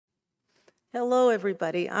Hello,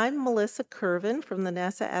 everybody. I'm Melissa Curvin from the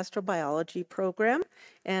NASA Astrobiology program,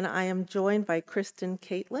 and I am joined by Kristen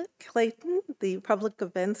Clayton, the Public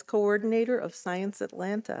Events Coordinator of Science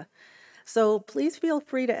Atlanta. So please feel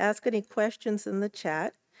free to ask any questions in the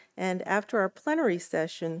chat, and after our plenary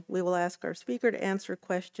session, we will ask our speaker to answer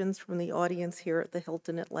questions from the audience here at the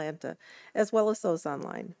Hilton Atlanta, as well as those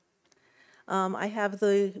online. I have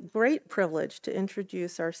the great privilege to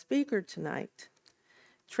introduce our speaker tonight.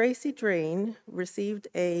 Tracy Drain received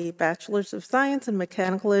a Bachelor's of Science in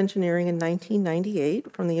Mechanical Engineering in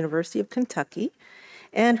 1998 from the University of Kentucky,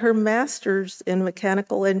 and her Master's in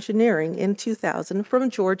Mechanical Engineering in 2000 from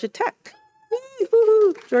Georgia Tech. Yay,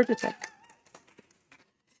 woo-hoo, Georgia Tech.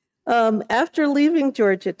 After leaving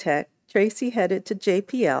Georgia Tech, Tracy headed to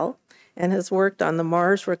JPL and has worked on the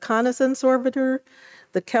Mars Reconnaissance Orbiter,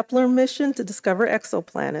 the Kepler mission to discover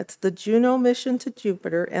exoplanets, the Juno mission to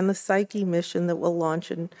Jupiter, and the Psyche mission that will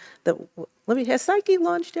launch has Psyche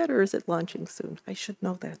launched yet, or is it launching soon? I should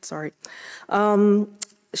know that, sorry.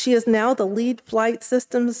 She is now the lead flight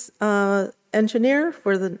systems engineer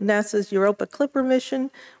for the NASA's Europa Clipper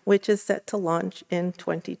mission, which is set to launch in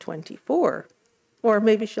 2024. Or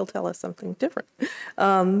maybe she'll tell us something different.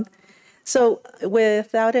 So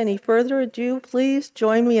without any further ado, please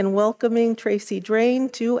join me in welcoming Tracy Drain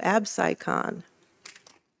to AbSciCon.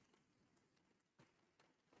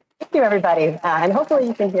 Thank you, everybody. And hopefully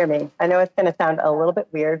you can hear me. I know it's going to sound a little bit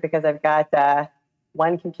weird because I've got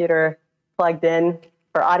one computer plugged in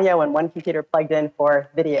for audio and one computer plugged in for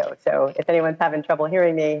video. So if anyone's having trouble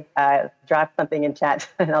hearing me, drop something in chat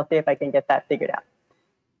and I'll see if I can get that figured out.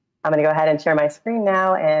 I'm going to go ahead and share my screen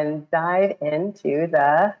now and dive into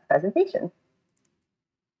the presentation.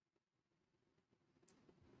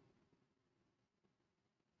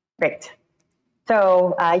 Great.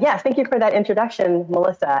 So yes, thank you for that introduction,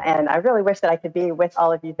 Melissa. And I really wish that I could be with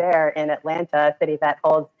all of you there in Atlanta, a city that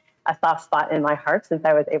holds a soft spot in my heart since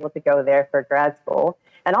I was able to go there for grad school.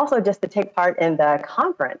 And also just to take part in the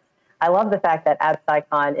conference. I love the fact that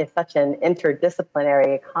AbSciCon is such an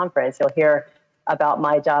interdisciplinary conference. You'll hear about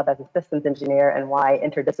my job as a systems engineer and why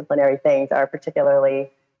interdisciplinary things are particularly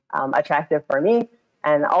attractive for me.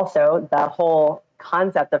 And also the whole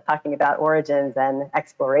concept of talking about origins and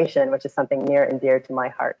exploration, which is something near and dear to my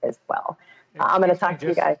heart as well. I'm going to talk to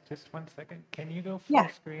you guys. Just 1 second. Can you go full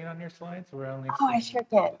screen on your slides? We're only I sure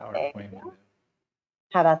can. PowerPoint.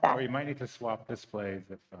 How about that? Or you might need to swap displays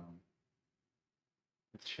if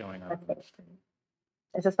it's showing up on the screen.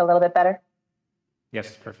 Is this a little bit better?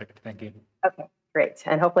 Yes, perfect. Thank you. Okay, great.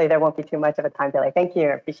 And hopefully there won't be too much of a time delay. Thank you.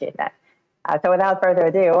 I appreciate that. So without further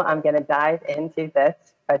ado, I'm going to dive into this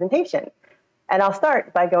presentation. And I'll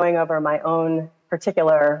start by going over my own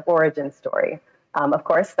particular origin story. Of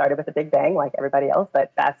course, started with a big bang like everybody else,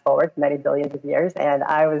 but fast forward many billions of years. And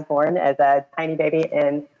I was born as a tiny baby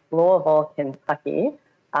in Louisville, Kentucky,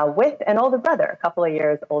 with an older brother, a couple of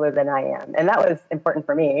years older than I am. And that was important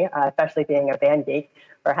for me, especially being a band geek,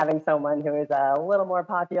 or having someone who is a little more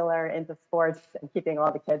popular into sports and keeping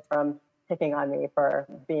all the kids from picking on me for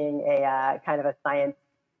being a kind of a science,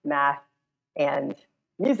 math, and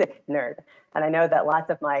music nerd. And I know that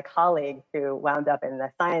lots of my colleagues who wound up in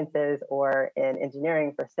the sciences or in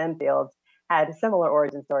engineering for STEM fields had similar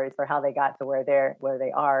origin stories for how they got to where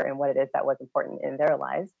they are and what it is that was important in their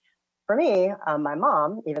lives. For me, my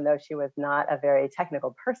mom, even though she was not a very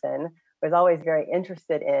technical person, was always very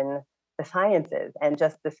interested in the sciences and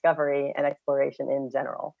just discovery and exploration in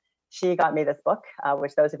general. She got me this book,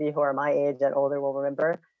 which those of you who are my age and older will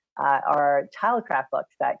remember, are childcraft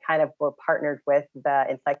books that kind of were partnered with the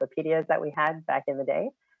encyclopedias that we had back in the day.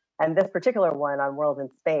 And this particular one on World in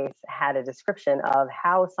Space had a description of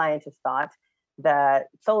how scientists thought the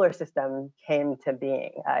solar system came to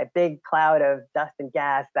being, a big cloud of dust and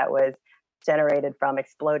gas that was generated from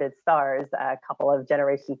exploded stars a couple of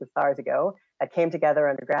generations of stars ago that came together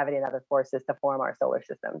under gravity and other forces to form our solar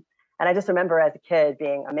system. And I just remember as a kid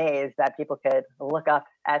being amazed that people could look up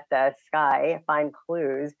at the sky, find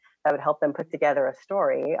clues that would help them put together a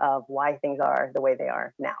story of why things are the way they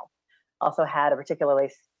are now. Also had a particularly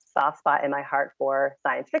soft spot in my heart for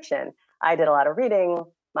science fiction. I did a lot of reading.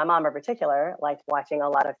 My mom in particular liked watching a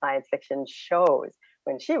lot of science fiction shows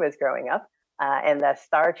when she was growing up. And the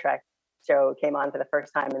Star Trek show came on for the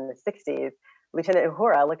first time in the 60s. Lieutenant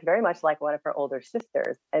Uhura looked very much like one of her older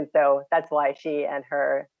sisters. And so that's why she and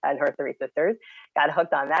her three sisters got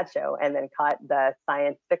hooked on that show and then caught the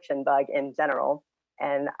science fiction bug in general.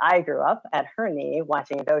 And I grew up at her knee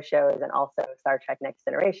watching those shows and also Star Trek Next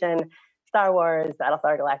Generation, Star Wars,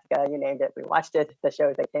 Battlestar Galactica, you named it. We watched it, the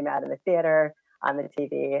shows that came out in the theater, on the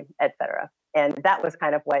TV, etc. And that was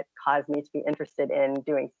kind of what caused me to be interested in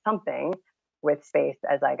doing something with space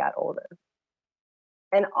as I got older.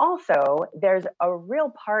 And also, there's a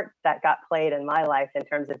real part that got played in my life in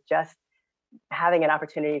terms of just having an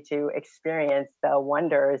opportunity to experience the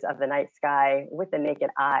wonders of the night sky with the naked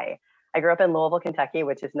eye. I grew up in Louisville, Kentucky,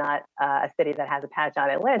 which is not a city that has a patch on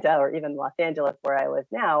Atlanta or even Los Angeles, where I live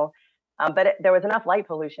now. But there was enough light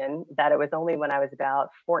pollution that it was only when I was about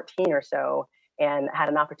 14 or so and had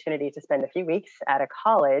an opportunity to spend a few weeks at a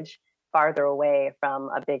college farther away from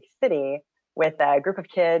a big city with a group of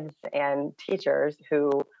kids and teachers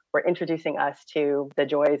who were introducing us to the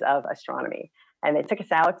joys of astronomy. And they took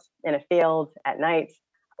us out in a field at night,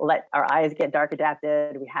 let our eyes get dark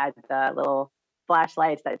adapted. We had the little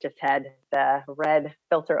flashlights that just had the red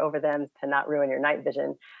filter over them to not ruin your night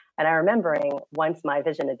vision. And I remembering once my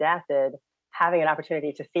vision adapted, having an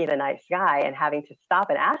opportunity to see the night sky and having to stop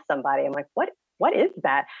and ask somebody, I'm like, what is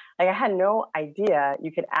that? Like, I had no idea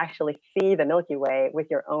you could actually see the Milky Way with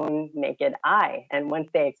your own naked eye. And once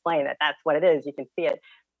they explain that that's what it is, you can see it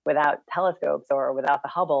without telescopes or without the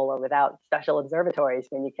Hubble or without special observatories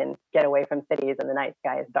when you can get away from cities and the night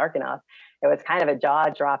sky is dark enough. It was kind of a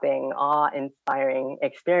jaw-dropping, awe-inspiring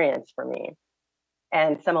experience for me.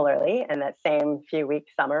 And similarly, in that same few-week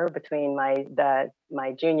summer between my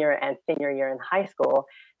junior and senior year in high school,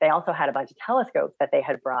 they also had a bunch of telescopes that they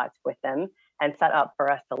had brought with them and set up for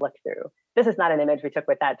us to look through. This is not an image we took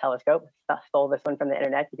with that telescope. I stole this one from the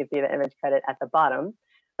internet. You can see the image credit at the bottom.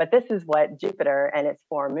 But this is what Jupiter and its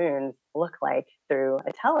 4 moons look like through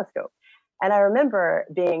a telescope. And I remember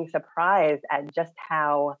being surprised at just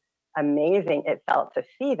how amazing it felt to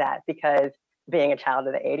see that, because being a child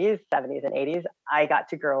of the 80s, 70s, and 80s, I got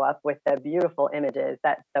to grow up with the beautiful images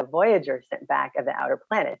that the Voyager sent back of the outer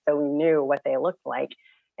planets. So we knew what they looked like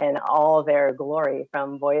and all their glory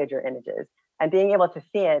from Voyager images. And being able to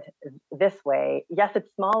see it this way, yes, it's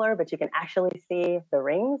smaller, but you can actually see the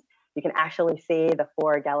rings. You can actually see the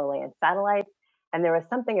 4 Galilean satellites. And there was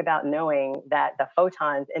something about knowing that the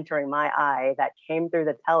photons entering my eye that came through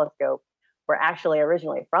the telescope were actually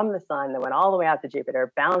originally from the sun that went all the way out to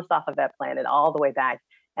Jupiter, bounced off of that planet all the way back.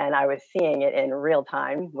 And I was seeing it in real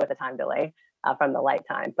time with a time delay from the light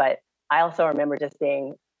time. But I also remember just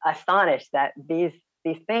being astonished that these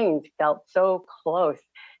things felt so close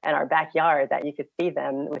in our backyard that you could see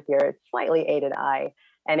them with your slightly aided eye,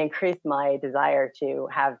 and increased my desire to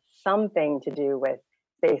have something to do with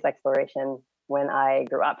space exploration when I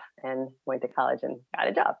grew up and went to college and got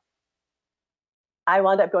a job. I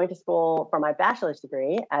wound up going to school for my bachelor's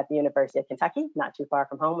degree at the University of Kentucky, not too far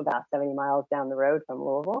from home, about 70 miles down the road from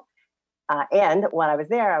Louisville. And when I was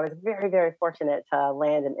there, I was very, very fortunate to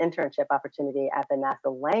land an internship opportunity at the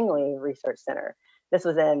NASA Langley Research Center. This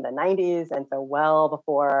was in the 90s, and so well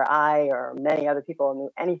before I or many other people knew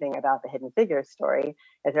anything about the Hidden Figures story.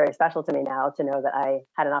 It's very special to me now to know that I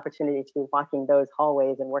had an opportunity to be walking those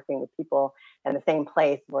hallways and working with people in the same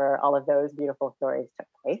place where all of those beautiful stories took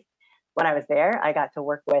place. When I was there, I got to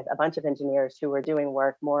work with a bunch of engineers who were doing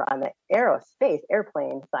work more on the aerospace,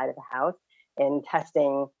 airplane side of the house, in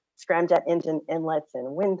testing scramjet engine inlets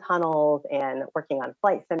and wind tunnels and working on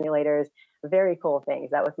flight simulators. Very cool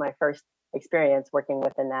things. That was my first experience working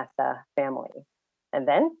with the NASA family. And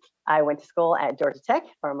then I went to school at Georgia Tech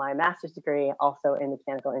for my master's degree, also in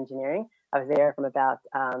mechanical engineering. I was there from about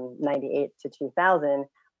 98 to 2000,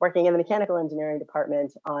 working in the mechanical engineering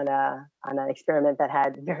department on an experiment that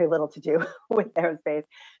had very little to do with aerospace,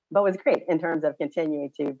 but was great in terms of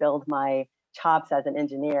continuing to build my chops as an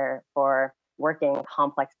engineer for working with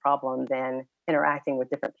complex problems and interacting with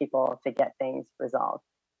different people to get things resolved.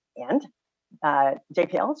 And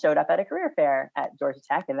JPL showed up at a career fair at Georgia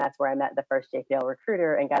Tech, and that's where I met the first JPL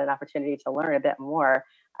recruiter and got an opportunity to learn a bit more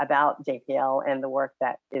about JPL and the work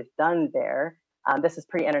that is done there. This is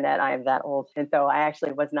pre-internet, I am that old, and so I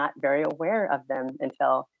actually was not very aware of them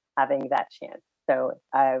until having that chance. So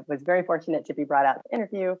I was very fortunate to be brought out to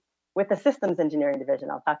interview with the systems engineering division.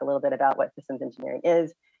 I'll talk a little bit about what systems engineering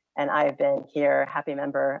is, and I've been here, happy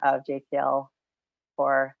member of JPL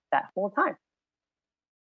for that whole time.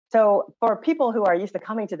 So for people who are used to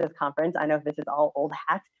coming to this conference, I know this is all old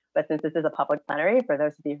hat, but since this is a public plenary, for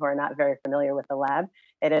those of you who are not very familiar with the lab,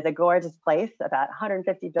 it is a gorgeous place, about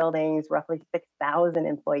 150 buildings, roughly 6,000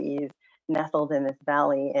 employees nestled in this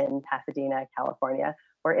valley in Pasadena, California,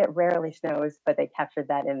 where it rarely snows, but they captured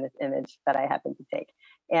that in this image that I happened to take.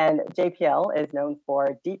 And JPL is known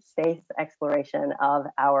for deep space exploration of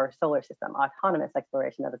our solar system, autonomous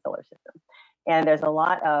exploration of the solar system. And there's a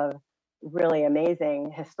lot of really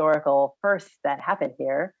amazing historical firsts that happened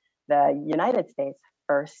here. The United States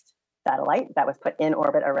first satellite that was put in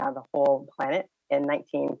orbit around the whole planet in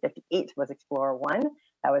 1958 was Explorer 1.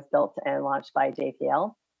 That was built and launched by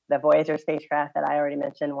JPL. The Voyager spacecraft that I already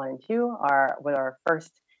mentioned, 1 and 2, were our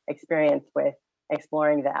first experience with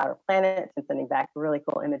exploring the outer planets and sending back really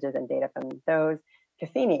cool images and data from those.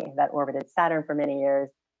 Cassini, that orbited Saturn for many years,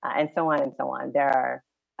 and so on and so on. There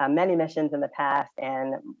are many missions in the past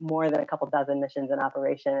and more than a couple dozen missions in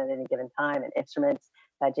operation at any given time, and instruments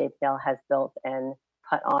that JPL has built and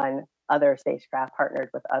put on other spacecraft partnered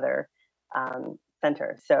with other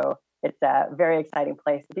centers. So it's a very exciting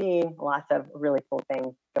place to be, lots of really cool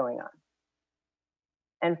things going on.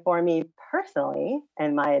 And for me personally,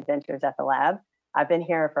 and my adventures at the lab, I've been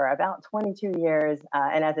here for about 22 years.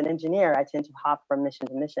 And as an engineer, I tend to hop from mission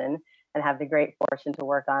to mission and have the great fortune to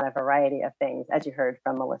work on a variety of things, as you heard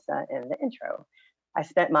from Melissa in the intro. I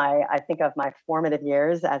spent I think of my formative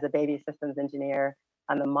years as a baby systems engineer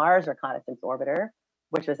on the Mars Reconnaissance Orbiter,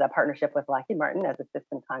 which was a partnership with Lockheed Martin as a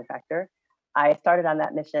system contractor. I started on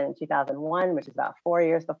that mission in 2001, which is about 4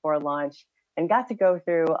 years before launch, and got to go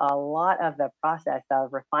through a lot of the process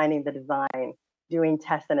of refining the design, doing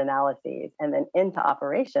tests and analyses, and then into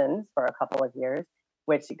operations for a couple of years,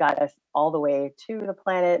 which got us all the way to the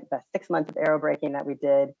planet, the 6 months of aerobraking that we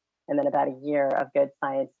did, and then about a year of good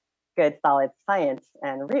solid science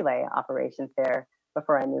and relay operations there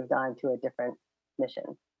before I moved on to a different mission.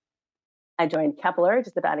 I joined Kepler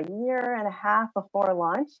just about a year and a half before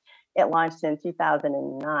launch. It launched in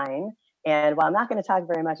 2009. And while I'm not going to talk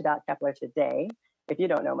very much about Kepler today, if you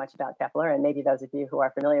don't know much about Kepler, and maybe those of you who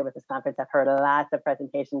are familiar with this conference have heard lots of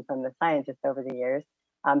presentations from the scientists over the years,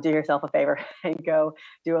 do yourself a favor and go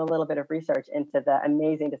do a little bit of research into the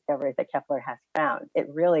amazing discoveries that Kepler has found. It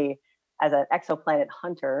really, as an exoplanet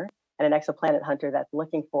hunter, and an exoplanet hunter that's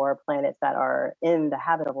looking for planets that are in the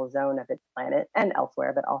habitable zone of its planet and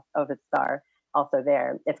elsewhere, but also of its star, also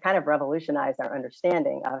there, it's kind of revolutionized our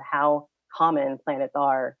understanding of how common planets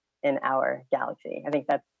are in our galaxy. I think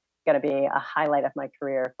that's going to be a highlight of my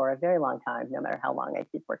career for a very long time, no matter how long I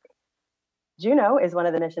keep working. Juno is one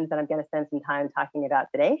of the missions that I'm going to spend some time talking about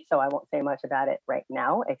today, so I won't say much about it right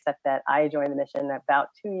now, except that I joined the mission about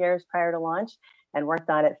 2 years prior to launch and worked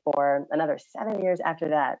on it for another 7 years after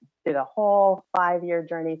that, through the whole 5-year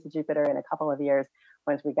journey to Jupiter. In a couple of years,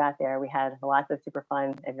 once we got there, we had lots of super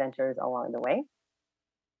fun adventures along the way.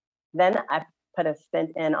 Then I put a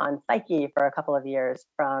stint in on Psyche for a couple of years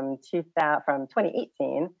from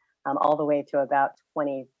 2018 all the way to about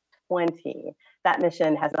 2020. That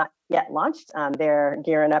mission has not yet launched. They're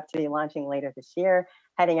gearing up to be launching later this year,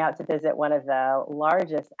 heading out to visit one of the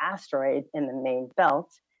largest asteroids in the main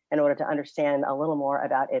belt in order to understand a little more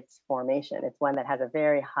about its formation. It's one that has a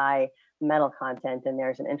very high metal content, and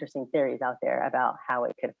there's some interesting theories out there about how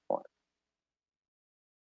it could form.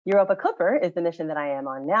 Europa Clipper is the mission that I am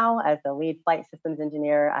on now as the lead flight systems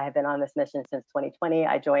engineer. I have been on this mission since 2020.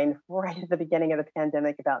 I joined right at the beginning of the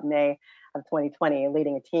pandemic, about May of 2020,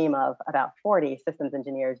 leading a team of about 40 systems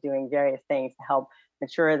engineers doing various things to help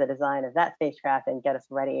ensure the design of that spacecraft and get us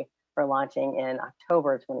ready for launching in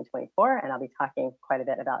October 2024. And I'll be talking quite a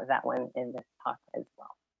bit about that one in this talk as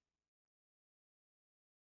well.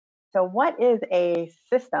 So what is a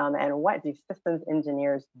system and what do systems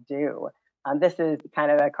engineers do? This is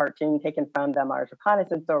kind of a cartoon taken from the Mars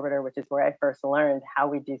Reconnaissance Orbiter, which is where I first learned how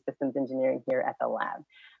we do systems engineering here at the lab.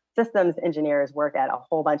 Systems engineers work at a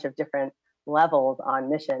whole bunch of different levels on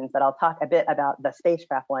missions, but I'll talk a bit about the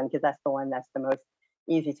spacecraft one because that's the one that's the most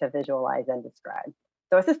easy to visualize and describe.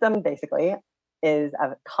 So a system basically is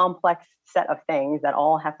a complex set of things that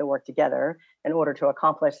all have to work together in order to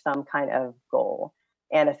accomplish some kind of goal.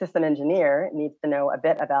 And a system engineer needs to know a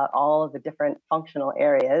bit about all of the different functional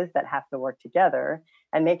areas that have to work together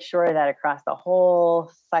and make sure that across the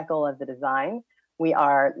whole cycle of the design, we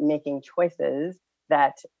are making choices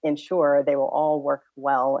that ensure they will all work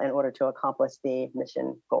well in order to accomplish the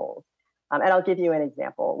mission goals. And I'll give you an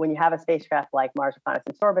example. When you have a spacecraft like Mars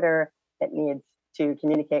Reconnaissance Orbiter, it needs to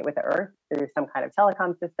communicate with the Earth through some kind of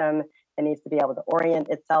telecom system. It needs to be able to orient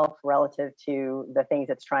itself relative to the things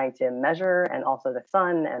it's trying to measure, and also the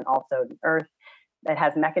sun and also the Earth. It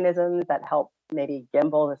has mechanisms that help maybe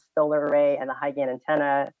gimbal the solar array and the high gain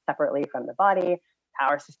antenna separately from the body,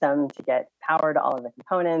 power system to get power to all of the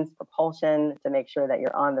components, propulsion to make sure that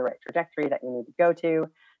you're on the right trajectory that you need to go to,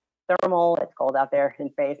 thermal, it's cold out there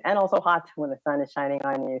in space, and also hot when the sun is shining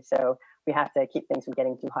on you. So we have to keep things from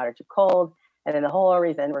getting too hot or too cold. And then the whole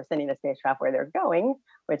reason we're sending the spacecraft where they're going,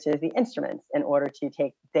 which is the instruments, in order to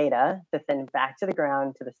take data to send back to the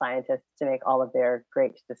ground to the scientists to make all of their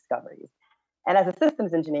great discoveries. And as a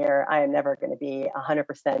systems engineer, I am never going to be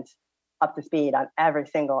 100% up to speed on every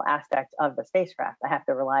single aspect of the spacecraft. I have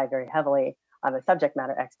to rely very heavily on the subject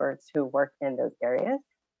matter experts who work in those areas.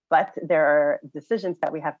 But there are decisions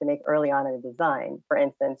that we have to make early on in the design. For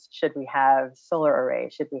instance, should we have solar array?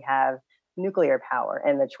 Should we have nuclear power?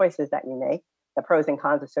 And the choices that you make, the pros and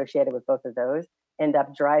cons associated with both of those, end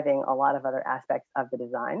up driving a lot of other aspects of the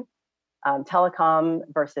design. Telecom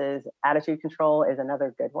versus attitude control is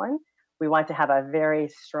another good one. We want to have a very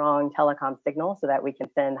strong telecom signal so that we can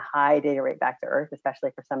send high data rate back to Earth,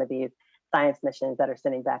 especially for some of these science missions that are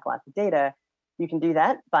sending back lots of data. You can do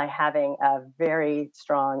that by having a very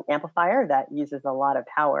strong amplifier that uses a lot of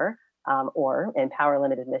power, or in power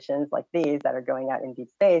limited missions like these that are going out in deep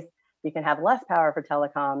space, you can have less power for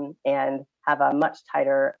telecom and have a much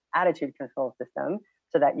tighter attitude control system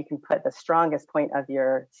so that you can put the strongest point of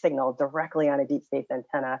your signal directly on a deep space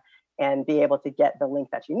antenna and be able to get the link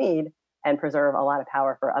that you need and preserve a lot of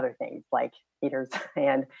power for other things like heaters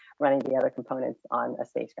and running the other components on a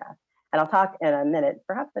spacecraft. And I'll talk in a minute,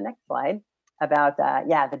 perhaps the next slide, about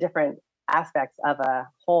the different aspects of a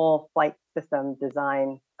whole flight system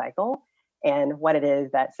design cycle and what it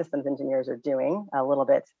is that systems engineers are doing a little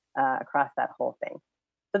bit across that whole thing.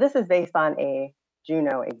 So this is based on a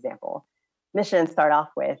Juno example. Missions start off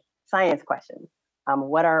with science questions.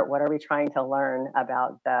 What are we trying to learn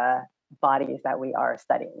about the bodies that we are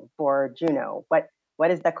studying? For Juno,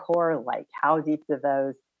 what is the core like? How deep do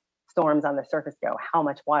those storms on the surface go? How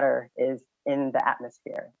much water is in the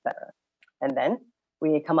atmosphere, et cetera? And then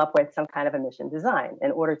we come up with some kind of a mission design. In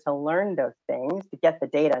order to learn those things, to get the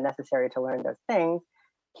data necessary to learn those things,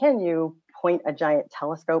 can you point a giant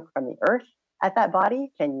telescope from the Earth at that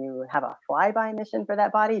body? Can you have a flyby mission for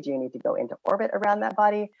that body? Do you need to go into orbit around that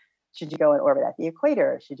body? Should you go in orbit at the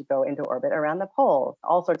equator? Should you go into orbit around the poles?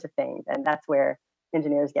 All sorts of things. And that's where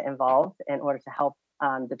engineers get involved in order to help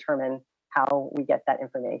determine how we get that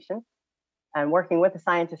information. And working with the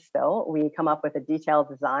scientists still, we come up with a detailed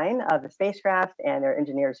design of the spacecraft, and there are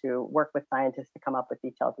engineers who work with scientists to come up with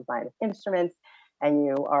detailed design of instruments, and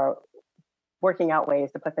you are working out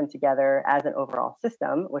ways to put them together as an overall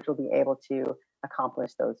system, which will be able to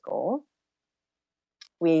accomplish those goals.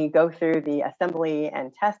 We go through the assembly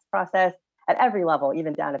and test process at every level,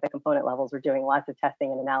 even down at the component levels. We're doing lots of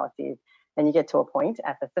testing and analyses, and you get to a point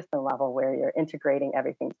at the system level where you're integrating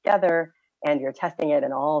everything together and you're testing it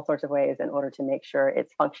in all sorts of ways in order to make sure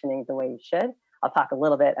it's functioning the way you should. I'll talk a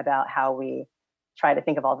little bit about how we try to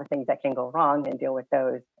think of all the things that can go wrong and deal with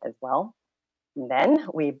those as well. And then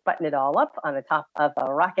we button it all up on the top of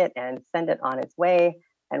a rocket and send it on its way.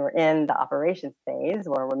 And we're in the operations phase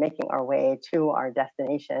where we're making our way to our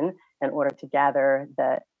destination in order to gather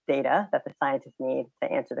the data that the scientists need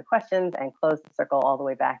to answer the questions and close the circle all the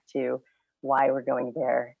way back to why we're going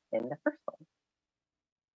there in the first place.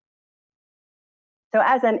 So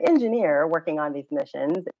as an engineer working on these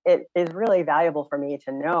missions, it is really valuable for me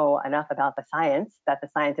to know enough about the science that the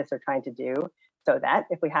scientists are trying to do so that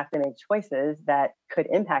if we have to make choices that could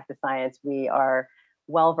impact the science, we are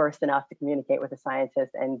well-versed enough to communicate with the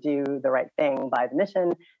scientists and do the right thing by the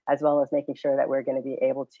mission, as well as making sure that we're going to be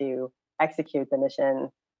able to execute the mission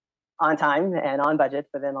on time and on budget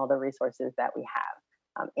within all the resources that we have.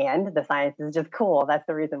 And the science is just cool. That's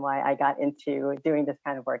the reason why I got into doing this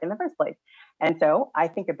kind of work in the first place. And so I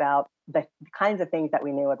think about the kinds of things that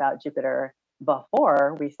we knew about Jupiter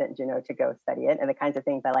before we sent Juno to go study it, and the kinds of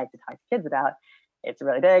things I like to talk to kids about. It's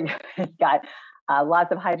really big. It's got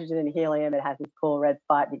lots of hydrogen and helium. It has this cool red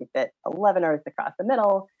spot. You can fit 11 Earths across the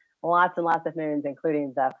middle, lots and lots of moons,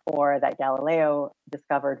 including the 4 that Galileo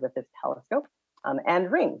discovered with his telescope,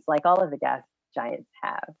 and rings like all of the gas giants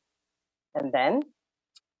have. And then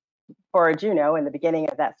for Juno, in the beginning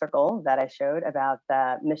of that circle that I showed about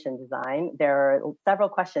the mission design, there are several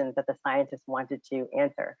questions that the scientists wanted to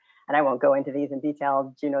answer. And I won't go into these in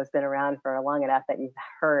detail. Juno's been around for long enough that you've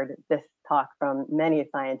heard this talk from many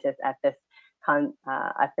scientists at this conference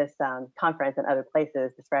and other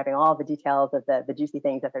places, describing all the details of the juicy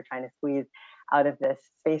things that they're trying to squeeze out of this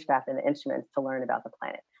spacecraft and the instruments to learn about the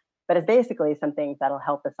planet. But it's basically some things that'll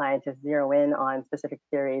help the scientists zero in on specific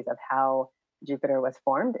theories of how Jupiter was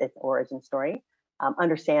formed, its origin story,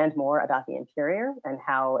 understand more about the interior and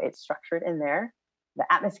how it's structured in there, the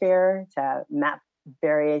atmosphere to map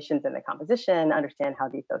variations in the composition, understand how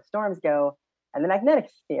deep those storms go, and the magnetic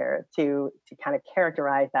sphere to kind of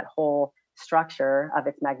characterize that whole structure of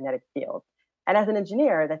its magnetic field. And as an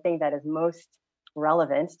engineer, the thing that is most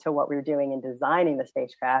relevant to what we're doing in designing the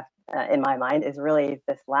spacecraft, in my mind, is really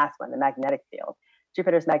this last one, the magnetic field.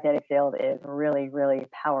 Jupiter's magnetic field is really, really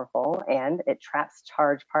powerful, and it traps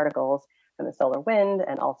charged particles from the solar wind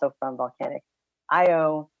and also from volcanic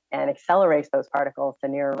Io, and accelerates those particles to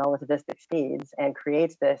near relativistic speeds and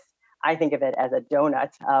creates this, I think of it as a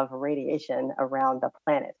donut of radiation around the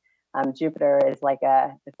planet. Jupiter is like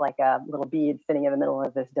a little bead sitting in the middle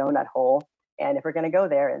of this donut hole. And if we're going to go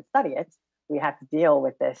there and study it, we have to deal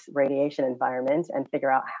with this radiation environment and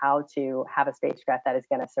figure out how to have a spacecraft that is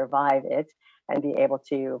going to survive it and be able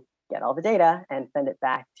to get all the data and send it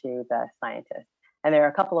back to the scientists. And there are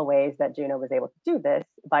a couple of ways that Juno was able to do this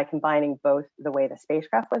by combining both the way the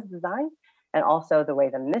spacecraft was designed and also the way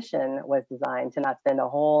the mission was designed to not spend a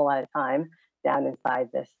whole lot of time down inside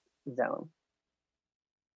this zone.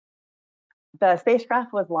 The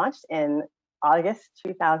spacecraft was launched in August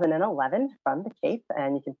 2011 from the Cape,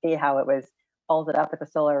 and you can see how it was folded up with the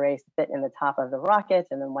solar arrays to fit in the top of the rocket.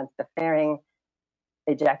 And then once the fairing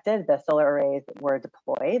ejected, the solar arrays were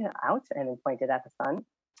deployed out and then pointed at the sun.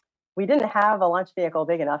 We didn't have a launch vehicle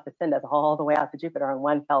big enough to send us all the way out to Jupiter in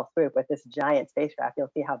one fell swoop with this giant spacecraft.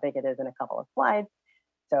 You'll see how big it is in a couple of slides.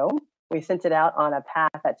 So we sent it out on a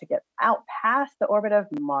path that took it out past the orbit of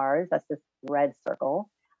Mars. That's this red circle,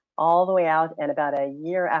 all the way out. And about a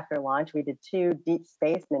year after launch, we did 2 deep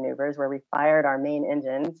space maneuvers where we fired our main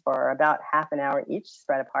engines for about half an hour each,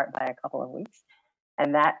 spread apart by a couple of weeks.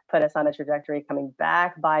 And that put us on a trajectory coming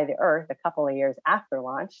back by the Earth a couple of years after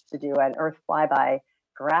launch to do an Earth flyby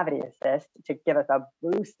gravity assist to give us a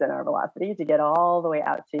boost in our velocity to get all the way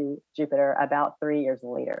out to Jupiter about 3 years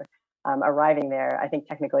later. Arriving there, I think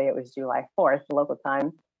technically it was July 4th, local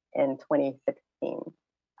time, in 2016.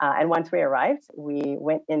 And once we arrived, we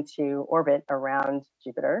went into orbit around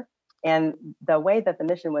Jupiter. And the way that the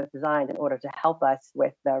mission was designed in order to help us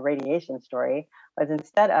with the radiation story was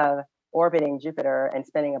instead of orbiting Jupiter and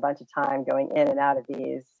spending a bunch of time going in and out of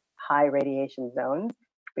these high radiation zones,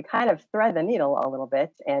 we kind of thread the needle a little bit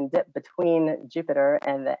and dip between Jupiter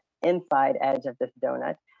and the inside edge of this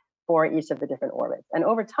donut for each of the different orbits. And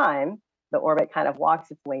over time, the orbit kind of walks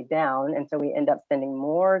its way down. And so we end up spending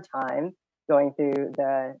more time going through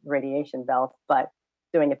the radiation belt. But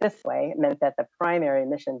doing it this way meant that the primary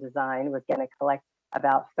mission design was going to collect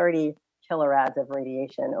about 30 kilorad of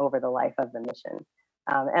radiation over the life of the mission.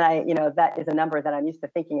 That is a number that I'm used to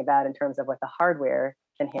thinking about in terms of what the hardware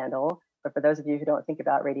can handle. But for those of you who don't think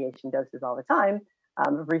about radiation doses all the time,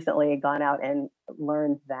 I've recently gone out and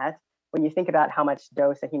learned that when you think about how much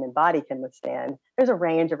dose a human body can withstand, there's a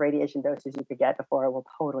range of radiation doses you could get before it will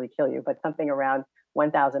totally kill you. But something around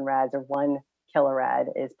 1,000 rads or 1 kilorad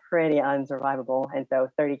is pretty unsurvivable. And so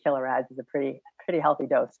 30 kilorads is a pretty healthy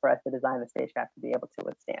dose for us to design the spacecraft to be able to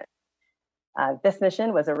withstand. This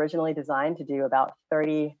mission was originally designed to do about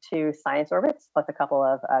 32 science orbits, plus a couple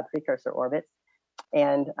of precursor orbits.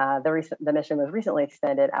 And the mission was recently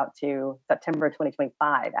extended out to September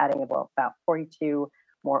 2025, adding about 42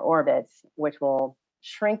 more orbits, which will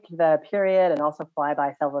shrink the period and also fly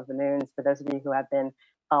by several of the moons. For those of you who have been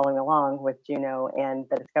following along with Juno and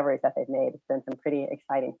the discoveries that they've made, it's been some pretty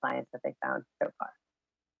exciting science that they found so far.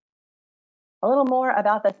 A little more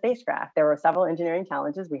about the spacecraft. There were several engineering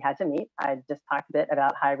challenges we had to meet. I just talked a bit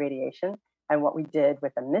about high radiation and what we did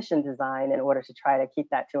with the mission design in order to try to keep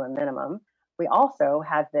that to a minimum. We also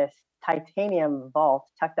had this titanium vault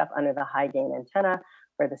tucked up under the high gain antenna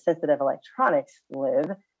where the sensitive electronics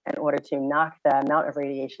live in order to knock the amount of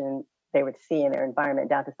radiation they would see in their environment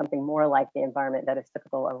down to something more like the environment that is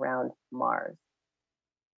typical around Mars.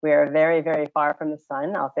 We are very, very far from the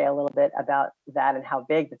sun. I'll say a little bit about that and how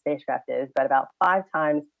big the spacecraft is, but about 5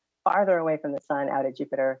 times farther away from the sun out at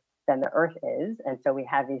Jupiter than the Earth is. And so we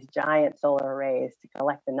have these giant solar arrays to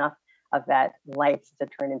collect enough of that light to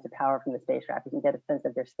turn into power from the spacecraft. You can get a sense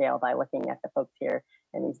of their scale by looking at the folks here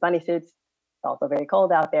in these bunny suits. It's also very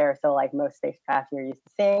cold out there. So like most spacecraft you're used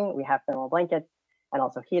to seeing, we have thermal blankets and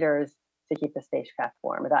also heaters to keep the spacecraft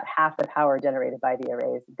warm. About half the power generated by the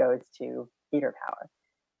arrays goes to heater power.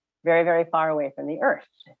 Very, very far away from the Earth.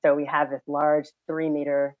 So we have this large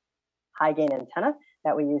 3-meter high gain antenna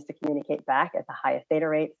that we use to communicate back at the highest data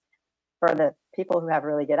rates. For the people who have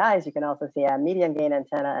really good eyes, you can also see a medium gain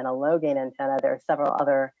antenna and a low gain antenna. There are several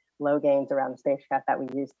other low gains around the spacecraft that we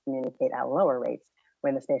use to communicate at lower rates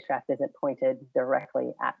when the spacecraft isn't pointed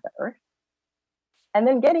directly at the Earth. And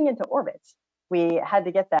then getting into orbit, we had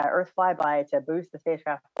to get that Earth flyby to boost the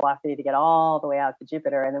spacecraft velocity to get all the way out to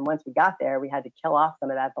Jupiter. And then once we got there, we had to kill off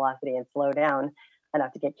some of that velocity and slow down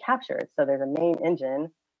enough to get captured. So there's a main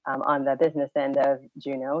engine on the business end of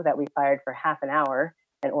Juno that we fired for half an hour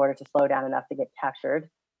in order to slow down enough to get captured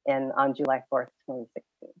on July 4th,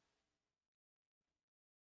 2016.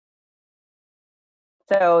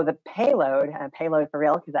 So the payload for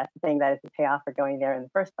real, because that's the thing that is the payoff for going there in the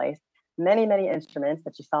first place. Many, many instruments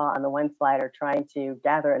that you saw on the one slide are trying to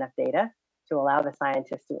gather enough data to allow the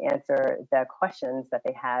scientists to answer the questions that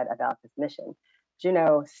they had about this mission.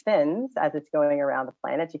 Juno spins as it's going around the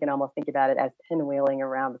planet. You can almost think about it as pinwheeling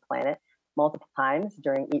around the planet multiple times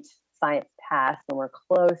during each science pass when we're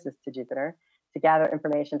closest to Jupiter to gather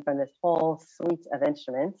information from this whole suite of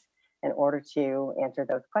instruments in order to answer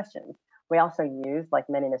those questions. We also use, like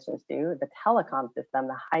many missions do, the telecom system,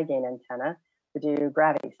 the high gain antenna, to do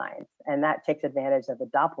gravity science. And that takes advantage of the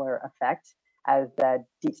Doppler effect as the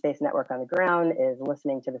deep space network on the ground is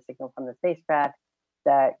listening to the signal from the spacecraft.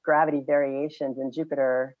 The gravity variations in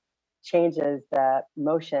Jupiter changes the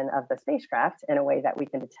motion of the spacecraft in a way that we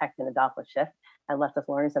can detect in a Doppler shift and lets us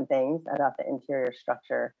learn some things about the interior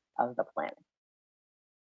structure of the planet.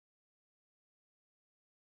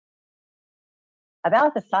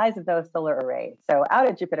 About the size of those solar arrays. So out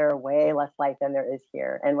at Jupiter, way less light than there is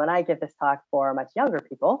here. And when I give this talk for much younger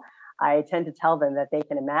people, I tend to tell them that they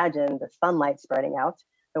can imagine the sunlight spreading out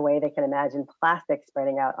the way they can imagine plastic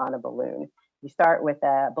spreading out on a balloon. You start with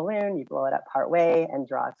a balloon, you blow it up part way and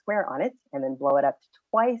draw a square on it, and then blow it up to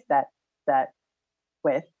twice that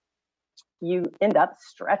width. You end up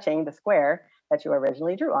stretching the square that you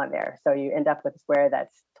originally drew on there. So you end up with a square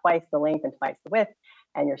that's twice the length and twice the width,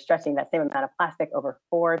 and you're stretching that same amount of plastic over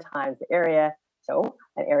 4 times the area. So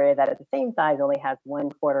an area that at the same size only has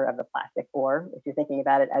 1/4 of the plastic, or if you're thinking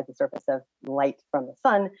about it as the surface of light from the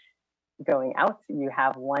sun going out, you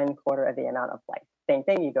have 1/4 of the amount of light. Same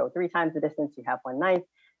thing, you go 3 times the distance, you have 1/9,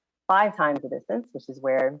 5 times the distance, which is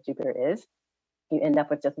where Jupiter is. You end up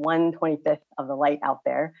with just 1/25 of the light out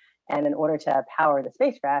there. And in order to power the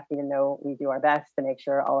spacecraft, even though we do our best to make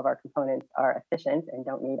sure all of our components are efficient and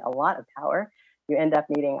don't need a lot of power, you end up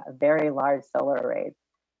needing a very large solar arrays.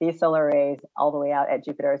 These solar arrays all the way out at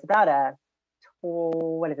Jupiter is about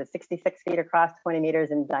 66 feet across, 20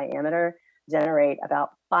 meters in diameter, generate about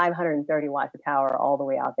 530 watts of power all the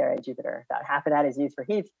way out there at Jupiter. About half of that is used for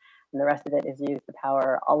heat, and the rest of it is used to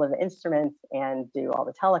power all of the instruments and do all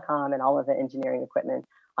the telecom and all of the engineering equipment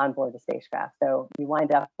on board the spacecraft. So you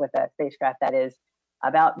wind up with a spacecraft that is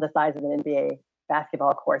about the size of an NBA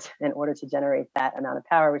basketball court in order to generate that amount of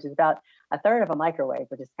power, which is about 1/3 of a microwave,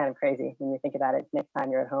 which is kind of crazy when you think about it next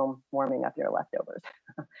time you're at home warming up your leftovers.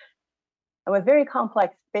 And with very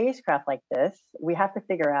complex spacecraft like this, we have to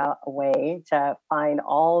figure out a way to find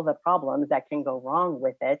all the problems that can go wrong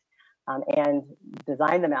with it and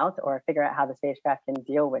design them out or figure out how the spacecraft can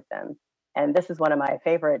deal with them. And this is one of my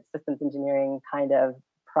favorite systems engineering kind of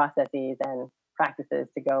processes and practices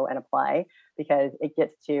to go and apply, because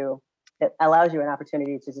it allows you an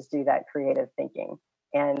opportunity to just do that creative thinking.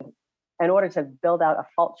 And in order to build out a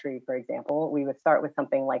fault tree, for example, we would start with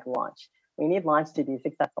something like launch. We need launch to be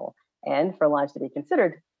successful. And for launch to be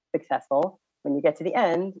considered successful, when you get to the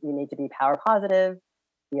end, you need to be power positive.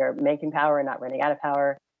 You're making power and not running out of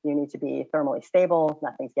power. You need to be thermally stable.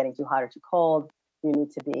 Nothing's getting too hot or too cold. You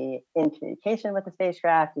need to be in communication with the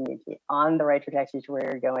spacecraft. You need to be on the right trajectory to where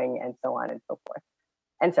you're going, and so on and so forth.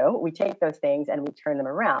 And so we take those things and we turn them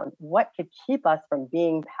around. What could keep us from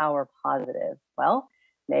being power positive? Well,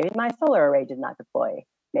 maybe my solar array did not deploy.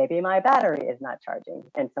 Maybe my battery is not charging,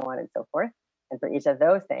 and so on and so forth. And for each of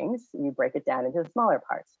those things, you break it down into smaller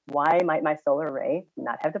parts. Why might my solar array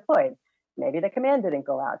not have deployed? Maybe the command didn't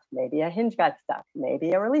go out. Maybe a hinge got stuck.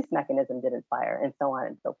 Maybe a release mechanism didn't fire, and so on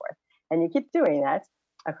and so forth. And you keep doing that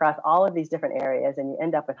across all of these different areas, and you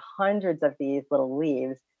end up with hundreds of these little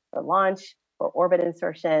leaves for launch, for orbit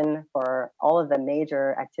insertion, for all of the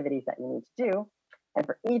major activities that you need to do. And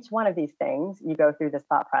for each one of these things, you go through this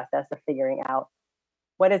thought process of figuring out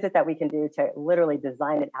what is it that we can do to literally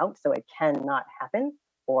design it out so it cannot happen?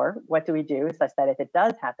 Or what do we do such that if it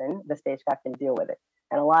does happen, the spacecraft can deal with it?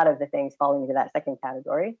 And a lot of the things falling into that second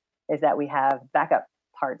category is that we have backup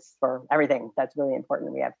parts for everything that's really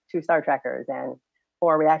important. We have 2 star trackers and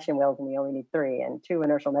 4 reaction wheels, and we only need 3, and 2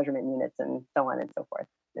 inertial measurement units, and so on and so forth.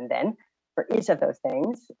 And then for each of those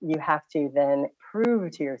things, you have to then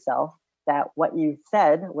prove to yourself that what you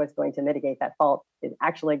said was going to mitigate that fault is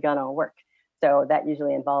actually gonna work. So that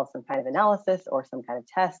usually involves some kind of analysis or some kind of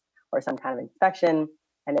test or some kind of inspection.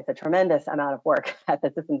 And it's a tremendous amount of work at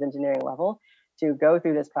the systems engineering level to go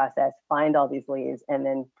through this process, find all these leads, and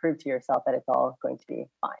then prove to yourself that it's all going to be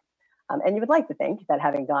fine. And you would like to think that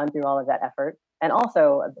having gone through all of that effort, and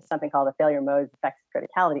also something called a failure modes effects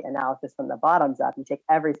criticality analysis from the bottoms up, you take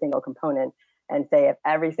every single component and say, if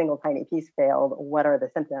every single tiny piece failed, what are the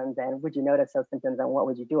symptoms, and would you notice those symptoms, and what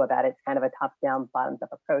would you do about it? It's kind of a top-down, bottoms-up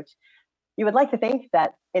approach. You would like to think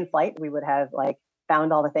that in flight, we would have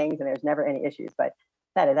found all the things and there's never any issues, but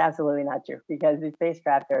that is absolutely not true, because these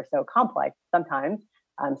spacecraft are so complex. Sometimes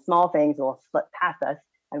small things will slip past us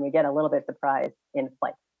and we get a little bit surprised in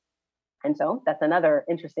flight. And so that's another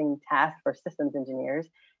interesting task for systems engineers,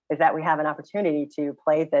 is that we have an opportunity to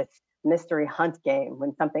play this mystery hunt game.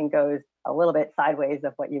 When something goes a little bit sideways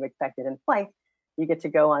of what you expected in flight, you get to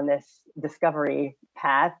go on this discovery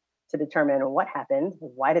path to determine what happened,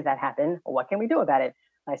 why did that happen, what can we do about it.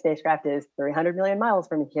 My spacecraft is 300 million miles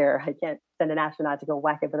from here. I can't send an astronaut to go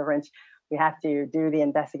whack it with a wrench. We have to do the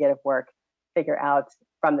investigative work, figure out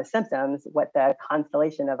from the symptoms what the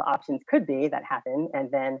constellation of options could be that happen, and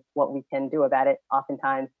then what we can do about it,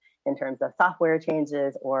 oftentimes in terms of software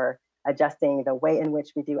changes or adjusting the way in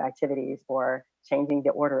which we do activities or changing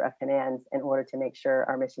the order of commands in order to make sure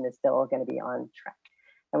our mission is still going to be on track.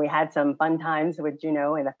 And we had some fun times with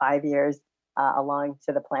Juno in the 5 years along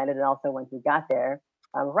to the planet, and also once we got there.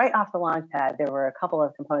 Right off the launch pad, there were a couple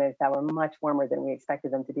of components that were much warmer than we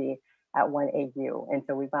expected them to be at 1AU. And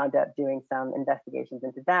so we wound up doing some investigations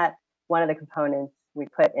into that. One of the components we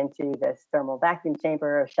put into this thermal vacuum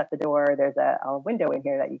chamber, shut the door. There's a window in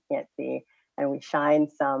here that you can't see. And we shined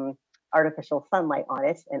some artificial sunlight on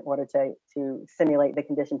it in order to simulate the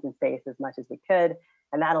conditions in space as much as we could.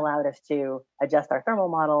 And that allowed us to adjust our thermal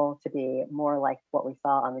model to be more like what we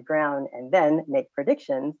saw on the ground, and then make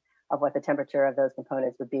predictions of what the temperature of those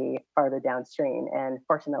components would be farther downstream. And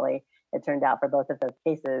fortunately, it turned out for both of those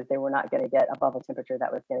cases, they were not going to get above a temperature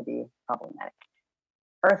that was going to be problematic.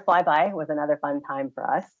 Earth flyby was another fun time for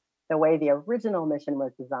us. The way the original mission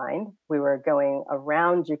was designed, we were going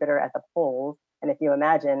around Jupiter at the poles. And if you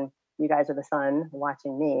imagine, you guys are the sun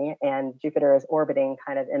watching me, and Jupiter is orbiting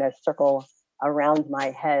kind of in a circle around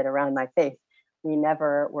my head, around my face. We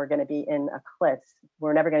never were going to be in eclipse.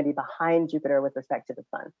 We're never going to be behind Jupiter with respect to the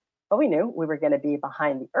sun. But we knew we were going to be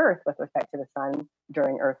behind the Earth with respect to the sun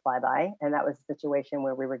during Earth flyby. And that was a situation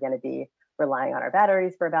where we were going to be relying on our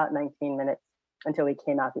batteries for about 19 minutes until we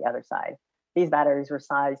came out the other side. These batteries were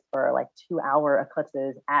sized for like 2-hour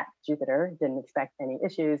eclipses at Jupiter. Didn't expect any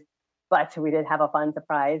issues, but we did have a fun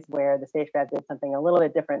surprise where the spacecraft did something a little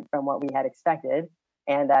bit different from what we had expected,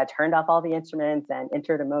 and turned off all the instruments and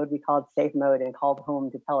entered a mode we called safe mode and called home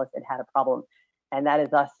to tell us it had a problem. And that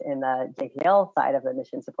is us in the JPL side of the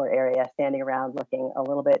mission support area, standing around looking a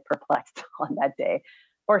little bit perplexed on that day.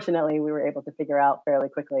 Fortunately, we were able to figure out fairly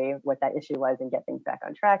quickly what that issue was and get things back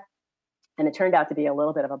on track. And it turned out to be a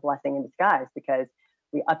little bit of a blessing in disguise, because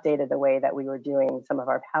we updated the way that we were doing some of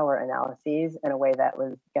our power analyses in a way that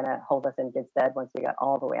was going to hold us in good stead once we got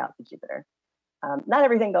all the way out to Jupiter. Not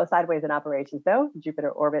everything goes sideways in operations, though. Jupiter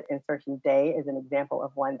Orbit Insertion Day is an example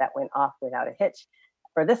of one that went off without a hitch.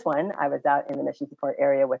 For this one, I was out in the mission support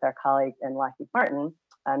area with our colleagues in Lockheed Martin.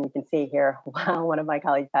 You can see here, wow, one of my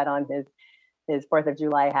colleagues had on his 4th of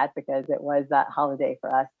July hat because it was that holiday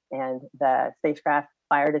for us. And the spacecraft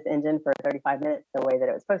fired its engine for 35 minutes the way that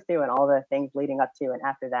it was supposed to, and all the things leading up to and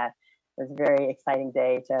after that. It was a very exciting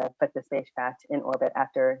day to put the spacecraft in orbit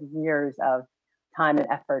after years of time and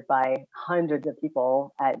effort by hundreds of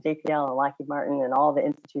people at JPL and Lockheed Martin and all the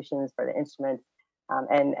institutions for the instruments,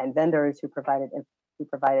 and vendors who provided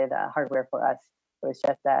hardware for us. It was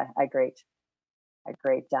just a great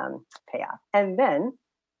payoff. And then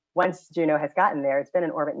once Juno has gotten there, it's been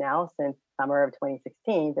in orbit now since summer of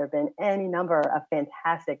 2016. There have been any number of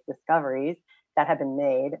fantastic discoveries that have been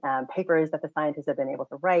made, papers that the scientists have been able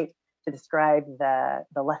to write to describe the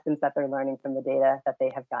lessons that they're learning from the data that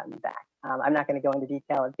they have gotten back. I'm not going to go into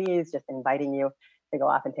detail of these, just inviting you to go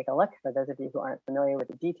off and take a look for those of you who aren't familiar with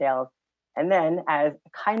the details. And then, as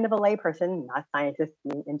kind of a layperson, not scientist,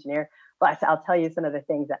 engineer, but I'll tell you some of the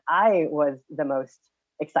things that I was the most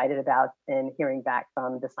excited about in hearing back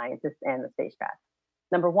from the scientists and the spacecraft.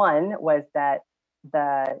 Number one was that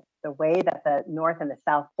the way that the North and the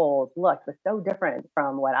South poles looked was so different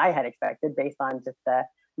from what I had expected based on just the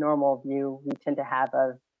normal view we tend to have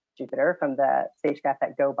of Jupiter from the spacecraft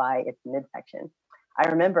that go by its midsection. I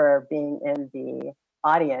remember being in the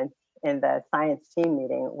audience in the science team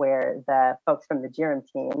meeting where the folks from the JIRM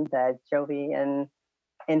team, the Jovian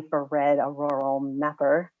Infrared Auroral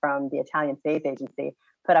Mapper from the Italian Space Agency,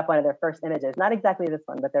 put up one of their first images, not exactly this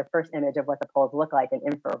one, but their first image of what the poles look like in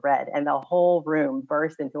infrared. And the whole room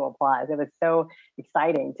burst into applause. It was so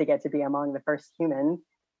exciting to get to be among the first humans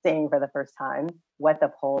seeing for the first time what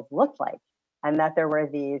the poles looked like. And that there were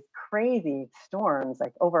these crazy storms,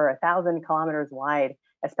 like over 1,000 kilometers wide,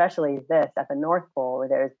 especially this at the North Pole, where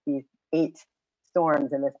there's these 8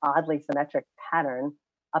 storms in this oddly symmetric pattern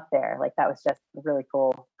up there. Like, that was just a really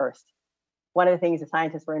cool first. One of the things the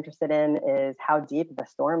scientists were interested in is how deep the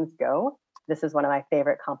storms go. This is one of my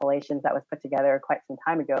favorite compilations that was put together quite some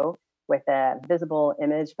time ago with a visible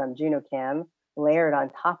image from JunoCam layered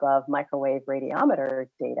on top of microwave radiometer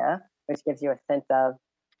data, which gives you a sense of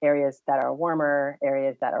areas that are warmer,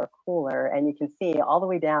 areas that are cooler. And you can see all the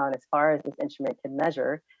way down, as far as this instrument could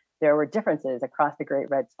measure, there were differences across the Great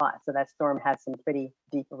Red Spot. So that storm has some pretty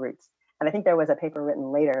deep roots. And I think there was a paper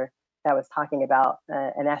written later that was talking about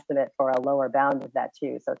an estimate for a lower bound of that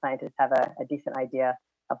too. So scientists have a decent idea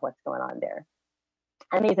of what's going on there.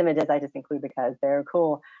 And these images I just include because they're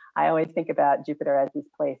cool. I always think about Jupiter as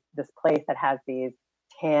this place that has these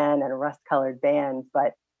tan and rust-colored bands,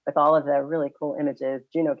 but with all of the really cool images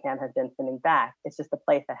JunoCam has been sending back, it's just a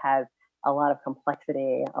place that has a lot of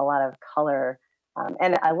complexity, a lot of color.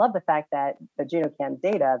 And I love the fact that the JunoCam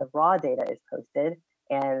data, the raw data, is posted,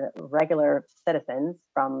 and regular citizens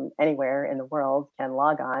from anywhere in the world can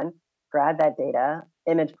log on, grab that data,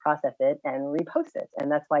 image process it, and repost it.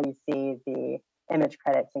 And that's why you see the image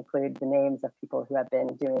credits include the names of people who have been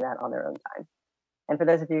doing that on their own time. And for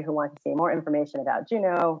those of you who want to see more information about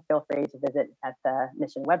Juno, feel free to visit at the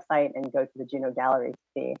mission website and go to the Juno gallery to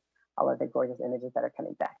see all of the gorgeous images that are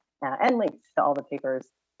coming back, and links to all the papers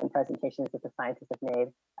and presentations that the scientists have made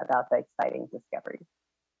about the exciting discoveries.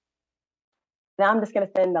 Now I'm just going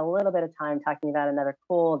to spend a little bit of time talking about another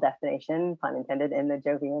cool destination, pun intended, in the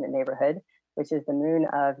Jovian neighborhood, which is the moon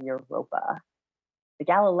of Europa. The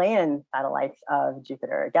Galilean satellites of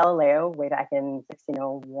Jupiter. Galileo, way back in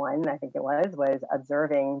 1601, I think it was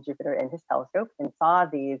observing Jupiter in his telescope and saw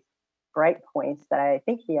these bright points that I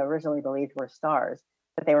think he originally believed were stars,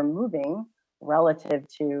 but they were moving relative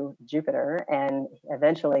to Jupiter. And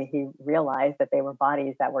eventually he realized that they were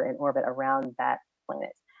bodies that were in orbit around that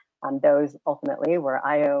planet. Those ultimately were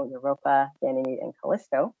Io, Europa, Ganymede, and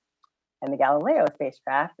Callisto. And the Galileo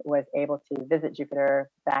spacecraft was able to visit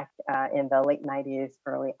Jupiter back in the late 90s,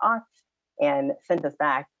 early aughts, and sent us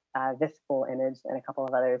back this cool image and a couple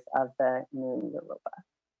of others of the moon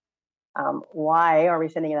Europa. Why are we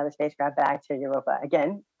sending another spacecraft back to Europa?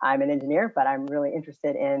 Again, I'm an engineer, but I'm really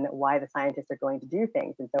interested in why the scientists are going to do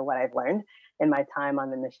things. And so what I've learned in my time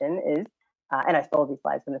on the mission is, and I stole these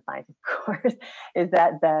slides from the scientists, of course, is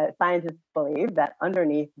that the scientists believe that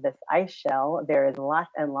underneath this ice shell, there is lots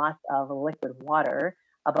and lots of liquid water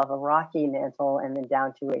above a rocky mantle and then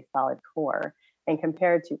down to a solid core. And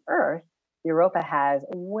compared to Earth, Europa has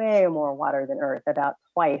way more water than Earth, about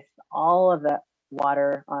twice all of the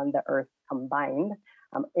water on the Earth combined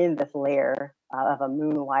in this layer of a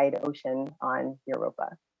moon-wide ocean on Europa.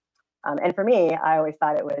 And for me, I always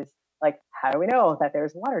thought it was like, how do we know that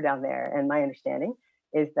there's water down there? And my understanding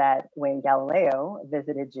is that when Galileo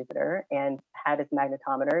visited Jupiter and had his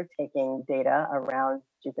magnetometer taking data around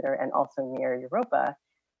Jupiter and also near Europa,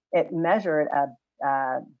 it measured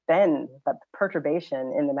a bend, a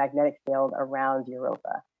perturbation in the magnetic field around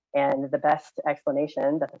Europa. And the best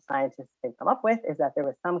explanation that the scientists can come up with is that there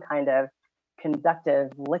was some kind of conductive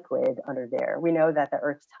liquid under there. We know that the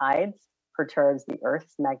Earth's tides perturbs the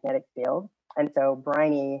Earth's magnetic field. And so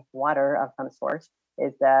briny water of some sort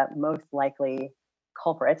is the most likely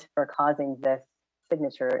culprit for causing this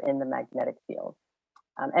signature in the magnetic field.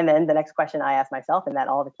 And then the next question I ask myself, and that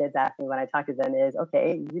all the kids ask me when I talk to them, is,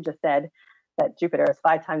 okay, you just said that Jupiter is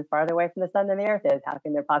 5 times farther away from the sun than the Earth is. How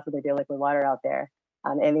can there possibly be liquid water out there?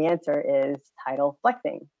 And the answer is tidal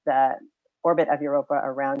flexing. The orbit of Europa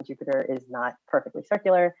around Jupiter is not perfectly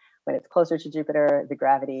circular. When it's closer to Jupiter, the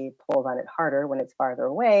gravity pulls on it harder. When it's farther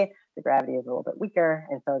away, the gravity is a little bit weaker.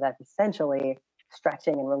 And so that's essentially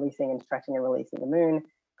stretching and releasing and stretching and releasing the moon,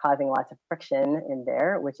 causing lots of friction in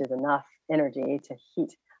there, which is enough energy to heat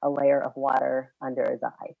a layer of water under the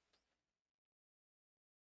ice.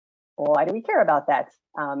 Why do we care about that?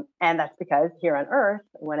 And that's because here on Earth,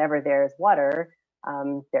 whenever there's water,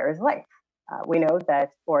 there is life. We know that,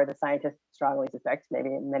 or the scientists strongly suspect, maybe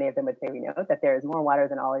many of them would say we know, that there is more water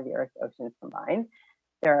than all of the Earth's oceans combined.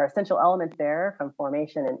 There are essential elements there from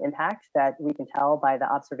formation and impacts that we can tell by the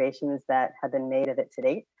observations that have been made of it to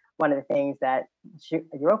date. One of the things that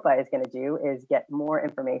Europa is going to do is get more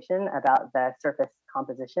information about the surface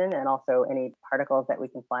composition and also any particles that we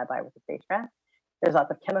can fly by with the spacecraft. There's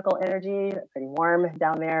lots of chemical energy, pretty warm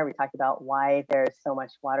down there. We talked about why there's so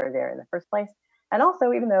much water there in the first place. And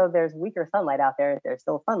also, even though there's weaker sunlight out there, there's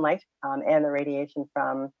still sunlight, and the radiation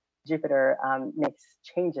from Jupiter makes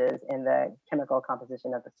changes in the chemical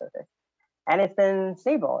composition of the surface. And it's been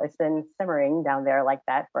stable. It's been simmering down there like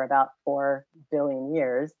that for about 4 billion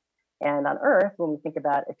years. And on Earth, when we think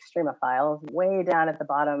about extremophiles, way down at the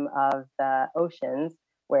bottom of the oceans,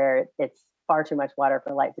 where it's far too much water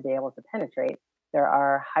for light to be able to penetrate, there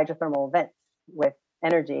are hydrothermal vents with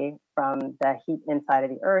energy from the heat inside of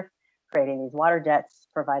the Earth, creating these water jets,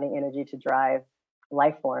 providing energy to drive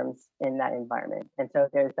life forms in that environment. And so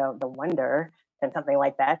there's the wonder, can something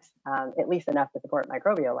like that, at least enough to support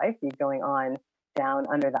microbial life, be going on down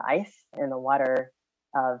under the ice in the water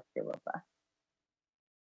of Europa.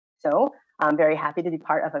 So I'm very happy to be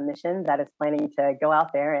part of a mission that is planning to go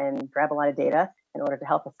out there and grab a lot of data in order to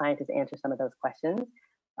help the scientists answer some of those questions.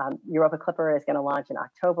 Europa Clipper is going to launch in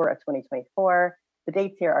October of 2024. The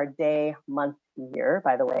dates here are day, month, year,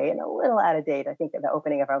 by the way, and a little out of date. I think the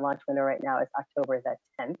opening of our launch window right now is October the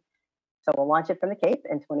 10th. So we'll launch it from the Cape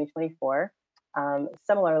in 2024.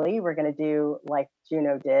 Similarly, we're going to do, like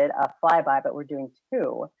Juno did, a flyby, but we're doing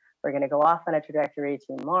two. We're going to go off on a trajectory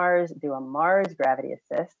to Mars, do a Mars gravity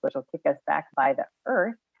assist, which will kick us back by the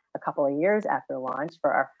Earth a couple of years after launch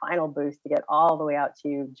for our final boost to get all the way out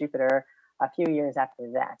to Jupiter a few years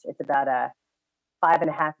after that. It's about a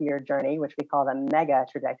 5.5-year journey, which we call the mega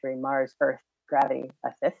trajectory Mars Earth gravity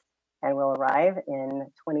assist, and we'll arrive in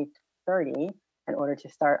 2030 in order to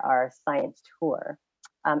start our science tour.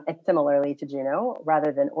 And similarly to Juno,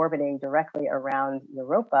 rather than orbiting directly around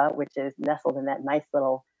Europa, which is nestled in that nice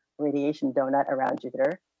little radiation donut around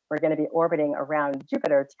Jupiter, we're going to be orbiting around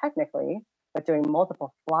Jupiter technically, but doing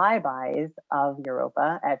multiple flybys of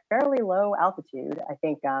Europa at fairly low altitude. I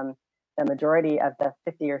think the majority of the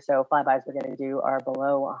 50 or so flybys we're going to do are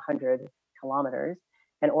below 100 kilometers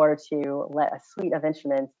in order to let a suite of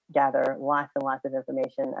instruments gather lots and lots of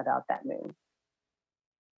information about that moon.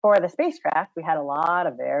 For the spacecraft, we had a lot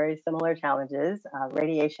of very similar challenges,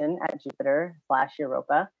 radiation at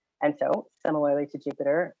Jupiter/Europa. And so similarly to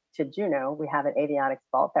Jupiter, to Juno, we have an avionics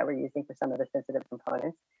fault that we're using for some of the sensitive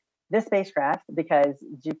components. This spacecraft, because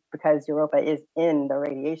Europa is in the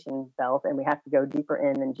radiation belt and we have to go deeper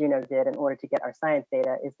in than Juno did in order to get our science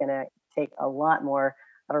data, is going to take a lot more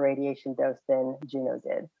of a radiation dose than Juno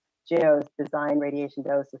did. Juno's design radiation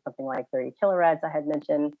dose is something like 30 kilorads, I had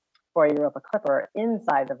mentioned. For a Europa Clipper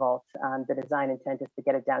inside the vault, the design intent is to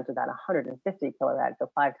get it down to about 150 kilorads, so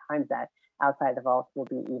 5 times that. Outside the vault will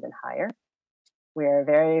be even higher. We're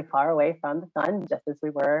very far away from the sun, just as we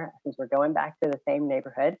were, since we're going back to the same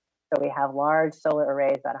neighborhood. So we have large solar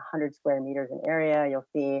arrays, about 100 square meters in area. You'll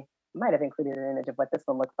see, I might have included an image of what this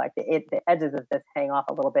one looks like. The edges of this hang off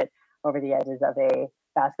a little bit over the edges of a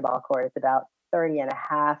basketball court. It's about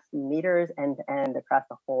 30.5 meters end to end across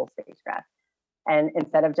the whole spacecraft. And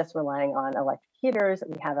instead of just relying on electric heaters,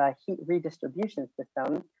 we have a heat redistribution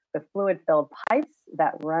system with fluid-filled pipes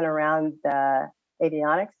that run around the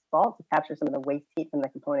avionics vault to capture some of the waste heat from the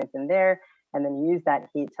components in there, and then use that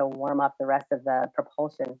heat to warm up the rest of the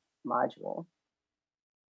propulsion module.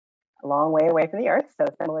 A long way away from the Earth, so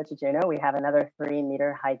similar to Juno, we have another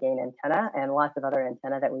 3-meter high-gain antenna and lots of other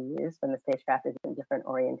antenna that we use when the spacecraft is in different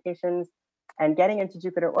orientations. And getting into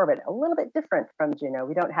Jupiter orbit, a little bit different from Juno.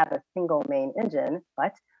 We don't have a single main engine,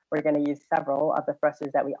 but we're going to use several of the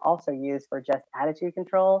thrusters that we also use for just attitude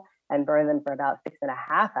control and burn them for about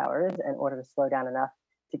 6.5 hours in order to slow down enough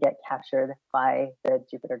to get captured by the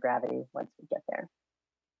Jupiter gravity once we get there.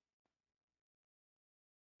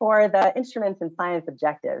 For the instruments and science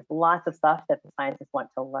objectives, lots of stuff that the scientists want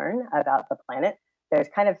to learn about the planet. There's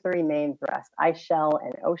kind of 3 main thrusts: ice shell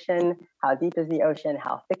and ocean. How deep is the ocean?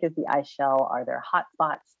 How thick is the ice shell? Are there hot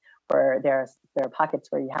spots where there are pockets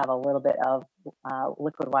where you have a little bit of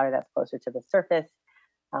liquid water that's closer to the surface?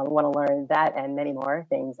 We want to learn that and many more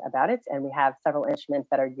things about it. And we have several instruments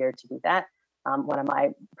that are geared to do that. One of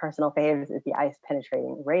my personal favorites is the ice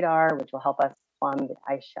penetrating radar, which will help us plumb the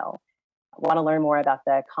ice shell. I want to learn more about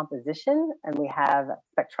the composition, and we have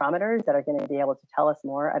spectrometers that are going to be able to tell us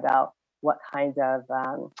more about what kinds of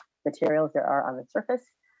materials there are on the surface.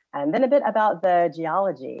 And then a bit about the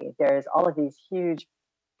geology. There's all of these huge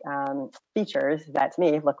features that to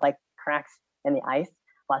me look like cracks in the ice.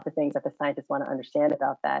 Lots of things that the scientists want to understand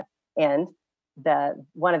about that. And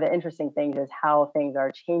one of the interesting things is how things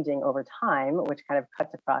are changing over time, which kind of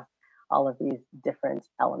cuts across all of these different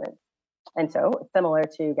elements. And so similar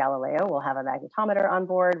to Galileo, we'll have a magnetometer on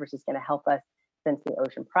board, which is going to help us sense the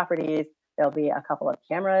ocean properties. There'll be a couple of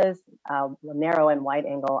cameras, a narrow and wide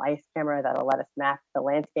angle ice camera that'll let us map the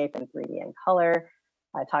landscape in 3D and color.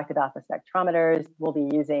 I talked about the spectrometers. We'll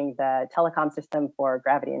be using the telecom system for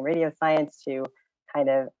gravity and radio science to kind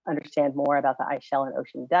of understand more about the ice shell and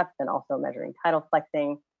ocean depth, and also measuring tidal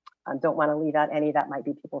flexing. Don't want to leave out any that might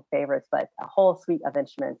be people's favorites, but a whole suite of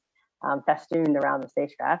instruments festooned around the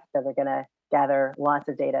spacecraft. So they're going to gather lots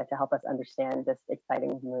of data to help us understand this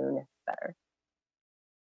exciting moon better.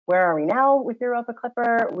 Where are we now with Europa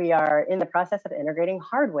Clipper? We are in the process of integrating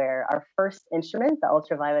hardware. Our first instrument, the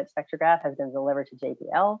ultraviolet spectrograph, has been delivered to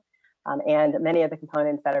JPL, and many of the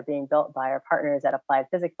components that are being built by our partners at Applied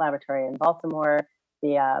Physics Laboratory in Baltimore,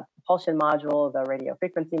 the propulsion module, the radio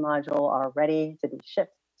frequency module, are ready to be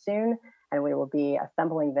shipped soon, and we will be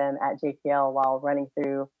assembling them at JPL while running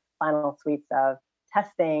through final sweeps of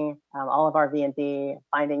testing all of our V&D,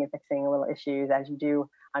 finding and fixing little issues as you do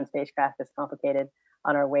on spacecraft that's complicated,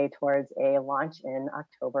 on our way towards a launch in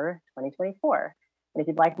October 2024. And if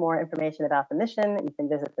you'd like more information about the mission, you can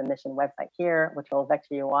visit the mission website here, which will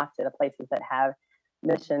vector you off to the places that have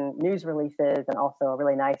mission news releases and also a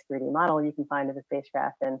really nice 3D model you can find of the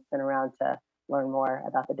spacecraft, and spin around to learn more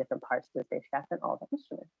about the different parts of the spacecraft and all the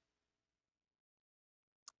instruments.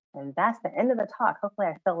 And that's the end of the talk. Hopefully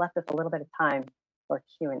I still left us a little bit of time for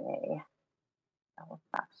Q&A. I will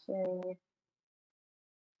stop sharing.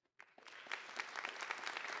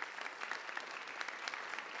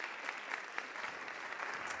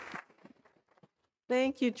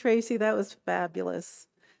 Thank you, Tracy. That was fabulous.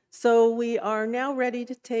 So we are now ready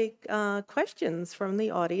to take questions from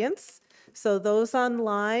the audience. So those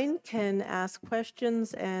online can ask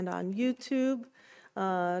questions, and on YouTube,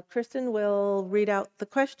 Kristen will read out the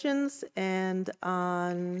questions, and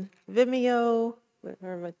on Vimeo,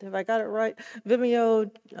 have I got it right? Vimeo,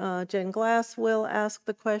 Jen Glass will ask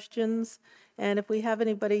the questions. And if we have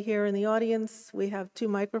anybody here in the audience, we have 2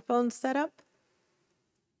 microphones set up.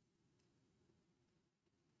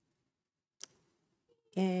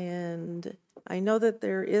 And I know that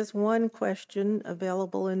there is one question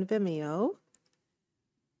available in Vimeo,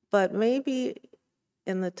 but maybe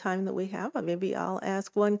in the time that we have, maybe I'll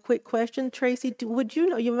ask one quick question. Tracy, would you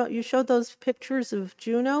know, you showed those pictures of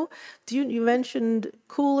Juno. You mentioned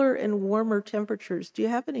cooler and warmer temperatures. Do you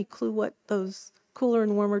have any clue what those cooler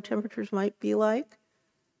and warmer temperatures might be like?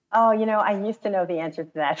 Oh, you know, I used to know the answer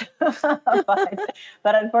to that,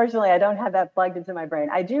 but unfortunately, I don't have that plugged into my brain.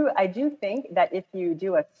 I do think that if you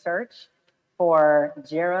do a search for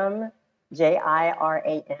JIRAN,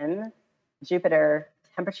 J-I-R-A-N, Jupiter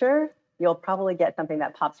temperature, you'll probably get something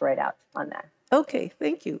that pops right out on that. Okay,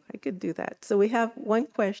 thank you. I could do that. So we have one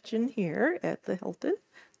question here at the Hilton.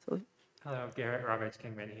 So, hello, Garrett Roberts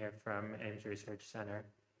Kingman here from Ames Research Center.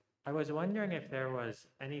 I was wondering if there was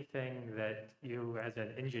anything that you as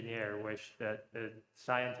an engineer wish that the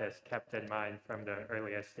scientists kept in mind from the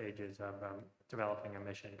earliest stages of developing a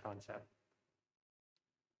mission concept.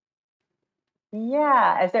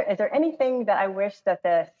 Yeah, is there anything that I wish that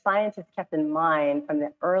the scientists kept in mind from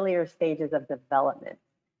the earlier stages of development?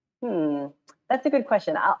 That's a good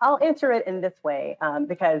question. I'll answer it in this way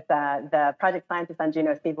because the project scientist on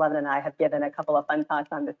Juno, Steve Levin, and I have given a couple of fun talks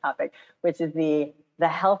on this topic, which is the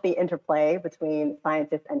healthy interplay between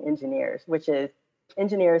scientists and engineers, which is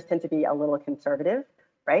engineers tend to be a little conservative,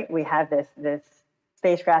 right? We have this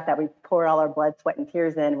spacecraft that we pour all our blood, sweat, and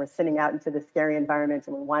tears in. We're sending out into the scary environment,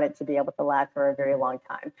 and we want it to be able to last for a very long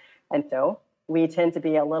time. And so we tend to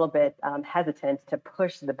be a little bit hesitant to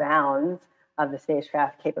push the bounds of the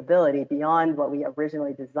spacecraft capability beyond what we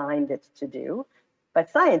originally designed it to do. But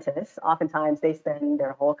scientists, oftentimes, they spend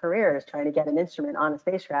their whole careers trying to get an instrument on a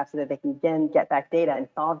spacecraft so that they can again get back data and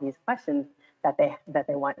solve these questions that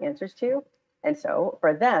they want answers to. And so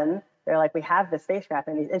for them, they're like, we have the spacecraft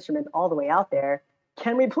and these instruments all the way out there.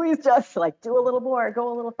 Can we please just like do a little more,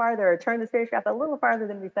 go a little farther, or turn the spacecraft a little farther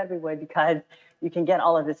than we said we would, because you can get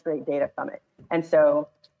all of this great data from it. And so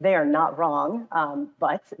they are not wrong,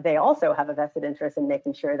 but they also have a vested interest in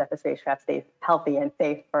making sure that the spacecraft stays healthy and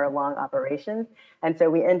safe for long operations. And so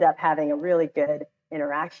we end up having a really good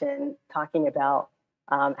interaction talking about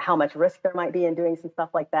how much risk there might be in doing some stuff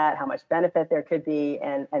like that, how much benefit there could be,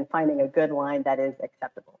 and finding a good line that is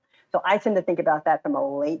acceptable. So I tend to think about that from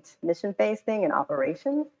a late mission phase thing in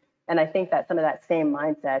operations. And I think that some of that same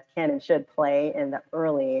mindset can and should play in the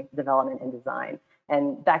early development and design.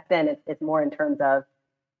 And back then, it's more in terms of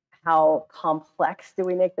how complex do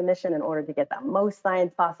we make the mission in order to get the most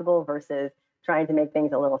science possible versus trying to make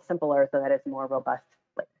things a little simpler so that it's more robust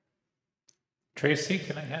later. Tracy,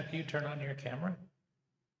 can I have you turn on your camera?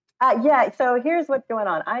 Yeah, so here's what's going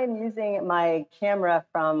on. I am using my camera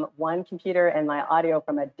from one computer and my audio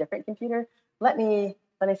from a different computer. Let me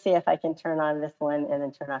see if I can turn on this one and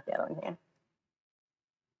then turn off the other one here.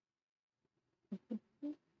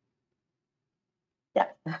 Yeah.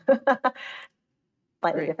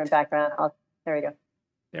 Slightly different background. There we go.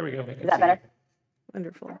 There we go. Is that better?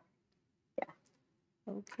 Wonderful. Yeah.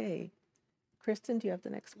 Okay. Kristen, do you have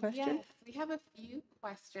the next question? Yes, we have a few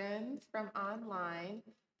questions from online.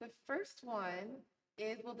 The first one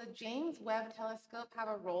is, will the James Webb Telescope have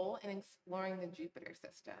a role in exploring the Jupiter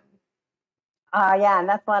system? Yeah, and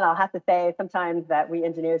that's one I'll have to say sometimes that we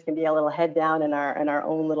engineers can be a little head down in our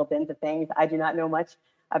own little bins of things. I do not know much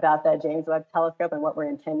about the James Webb Telescope and what we're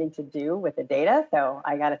intending to do with the data. So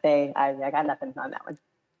I got to say, I got nothing on that one.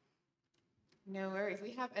 No worries.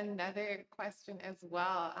 We have another question as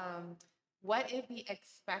well. what is the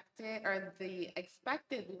expected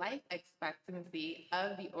life expectancy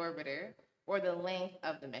of the orbiter or the length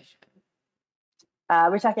of the mission?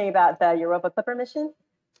 We're talking about the Europa Clipper mission?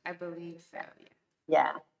 I believe so,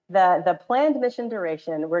 Yeah. The planned mission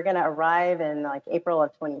duration, we're going to arrive in like April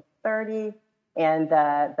of 2030, and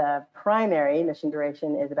the primary mission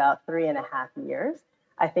duration is about 3.5 years.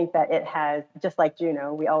 I think that it has, just like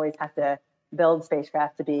Juno, we always have to build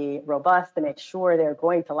spacecraft to be robust, to make sure they're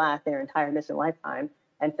going to last their entire mission lifetime.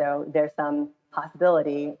 And so there's some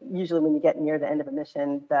possibility, usually when you get near the end of a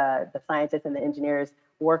mission, the scientists and the engineers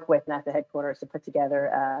work with NASA headquarters to put together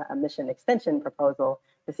a mission extension proposal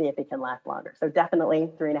to see if it can last longer. So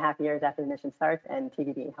definitely 3.5 years after the mission starts, and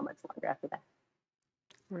TBD how much longer after that.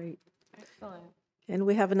 Great. Excellent. And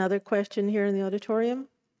we have another question here in the auditorium.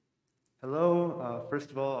 Hello.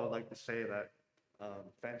 First of all, I would like to say that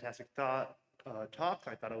fantastic talk.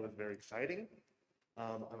 I thought it was very exciting.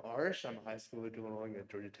 I'm Arish. I'm a high schooler doing at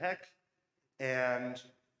Georgia Tech. And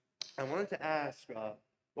I wanted to ask,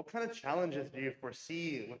 what kind of challenges do you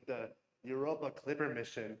foresee with the Europa Clipper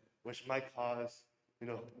mission, which might cause,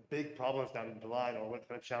 big problems down the line, or what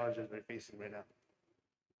kind of challenges they're facing right now?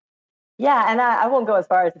 Yeah, and I won't go as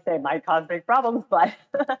far as to say it might cause big problems, but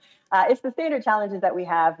it's the standard challenges that we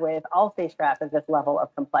have with all spacecraft at this level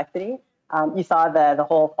of complexity. You saw the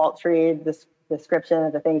whole fault tree description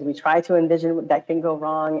of the things we try to envision that can go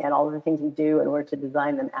wrong and all of the things we do in order to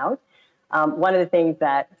design them out. One of the things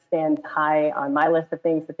that stands high on my list of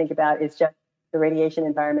things to think about is just the radiation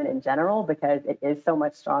environment in general, because it is so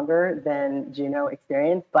much stronger than Juno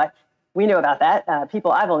experienced. But we knew about that.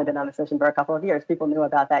 I've only been on this mission for a couple of years. People knew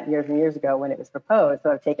about that years and years ago when it was proposed.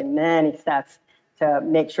 So I've taken many steps to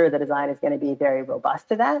make sure the design is going to be very robust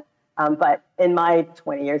to that. But in my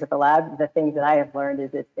 20 years at the lab, the things that I have learned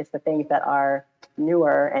is it's the things that are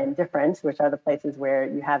newer and different, which are the places where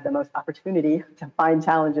you have the most opportunity to find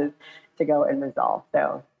challenges to go and resolve.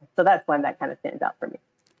 So that's one that kind of stands out for me.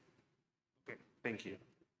 Okay, thank you.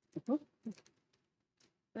 And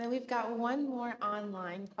then we've got one more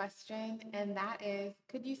online question, and that is,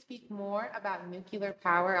 could you speak more about nuclear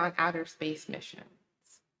power on outer space missions?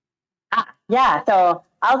 Yeah, so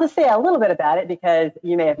I'll just say a little bit about it, because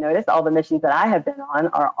you may have noticed all the missions that I have been on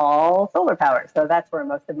are all solar powered. So that's where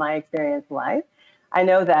most of my experience lies. I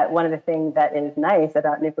know that one of the things that is nice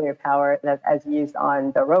about nuclear power, that as used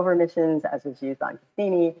on the rover missions, as was used on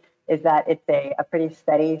Cassini, is that it's a pretty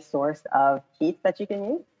steady source of heat that you can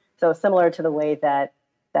use. So similar to the way that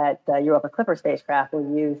the Europa Clipper spacecraft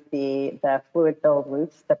will use the fluid-filled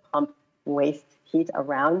loops to pump waste heat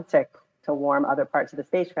around to warm other parts of the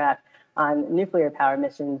spacecraft. On nuclear power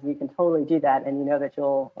missions, you can totally do that, and you know that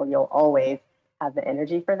you'll always have the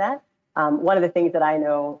energy for that. One of the things that I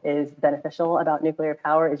know is beneficial about nuclear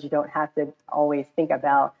power is you don't have to always think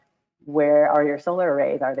about where are your solar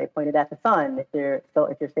arrays? Are they pointed at the sun? If your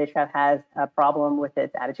spacecraft has a problem with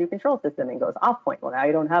its attitude control system and goes off point, well, now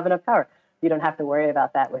you don't have enough power. You don't have to worry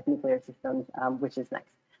about that with nuclear systems, which is nice.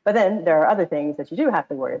 But then there are other things that you do have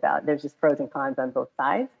to worry about. There's just pros and cons on both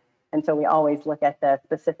sides. And so we always look at the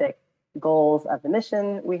specific goals of the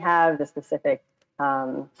mission we have, the specific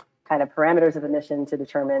kind of parameters of the mission to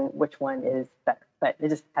determine which one is better. But it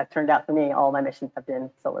just has turned out for me, all my missions have been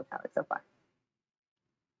solar powered so far.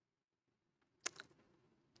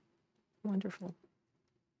 Wonderful.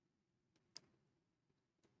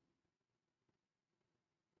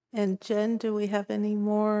 And Jen, do we have any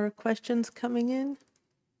more questions coming in?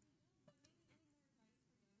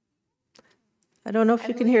 I don't know if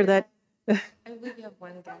you can hear that. I believe you have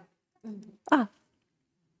one again.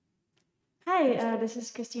 Hi, this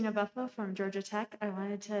is Christina Buffalo from Georgia Tech. I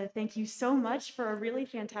wanted to thank you so much for a really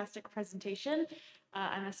fantastic presentation.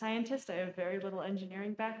 I'm a scientist. I have very little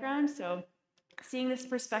engineering background, so seeing this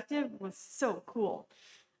perspective was so cool.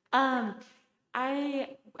 I'm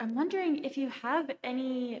wondering if you have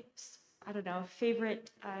any, I don't know, favorite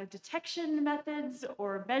detection methods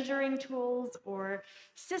or measuring tools or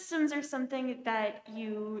systems or something that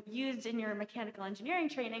you used in your mechanical engineering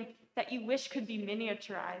training that you wish could be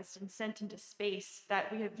miniaturized and sent into space that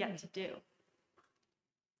we have yet to do.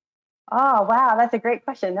 Oh, wow, that's a great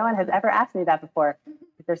question. No one has ever asked me that before.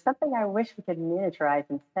 If there's something I wish we could miniaturize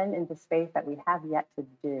and send into space that we have yet to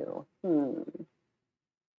do.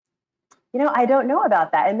 I don't know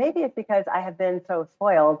about that. And maybe it's because I have been so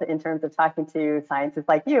spoiled in terms of talking to scientists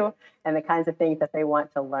like you and the kinds of things that they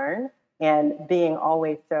want to learn, and being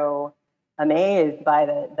always so amazed by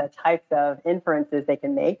the types of inferences they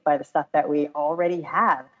can make by the stuff that we already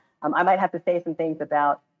have. I might have to say some things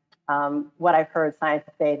about what I've heard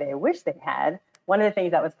scientists say they wish they had. One of the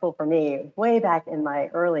things that was cool for me way back in my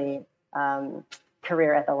early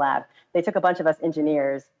career at the lab. They took a bunch of us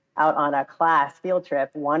engineers out on a class field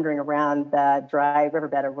trip wandering around the dry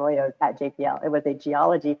riverbed arroyos at JPL. It was a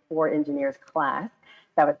geology for engineers class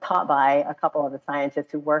that was taught by a couple of the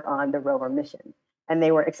scientists who work on the rover mission. And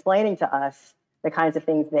they were explaining to us the kinds of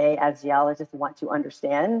things they, as geologists, want to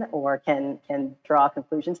understand or can draw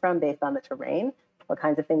conclusions from based on the terrain, what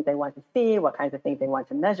kinds of things they want to see, what kinds of things they want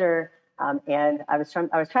to measure. And I was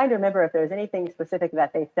trying to remember if there was anything specific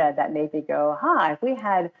that they said that made me go, if we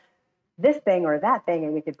had this thing or that thing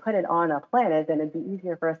and we could put it on a planet, then it'd be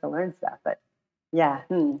easier for us to learn stuff. But yeah,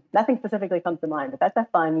 nothing specifically comes to mind, but that's a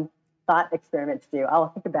fun thought experiment to do. I'll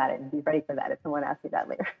think about it and be ready for that if someone asks me that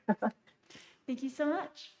later. Thank you so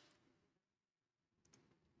much.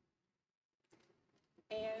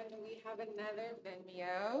 And we have another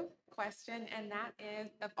Vimeo question, and that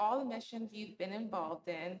is, of all the missions you've been involved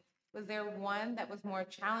in, was there one that was more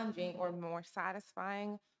challenging or more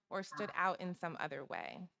satisfying or stood out in some other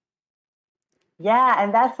way? Yeah,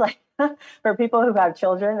 and that's like, for people who have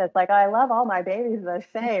children, it's like, I love all my babies the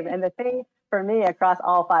same. And the thing for me across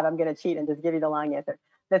all five, I'm going to cheat and just give you the long answer.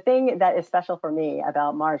 The thing that is special for me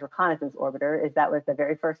about Mars Reconnaissance Orbiter is that was the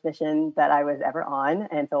very first mission that I was ever on.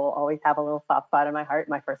 And so I'll always have a little soft spot in my heart.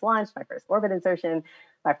 My first launch, my first orbit insertion,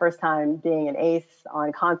 my first time being an ace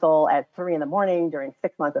on console at 3 in the morning during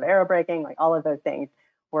 6 months of aerobraking, like all of those things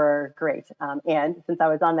were great. And since I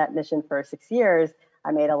was on that mission for 6 years,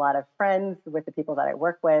 I made a lot of friends with the people that I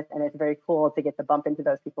work with, and it's very cool to get to bump into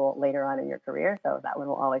those people later on in your career. So that one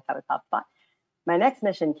will always have a top spot. My next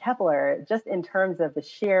mission, Kepler, just in terms of the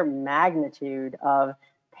sheer magnitude of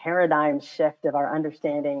paradigm shift of our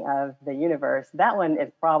understanding of the universe, that one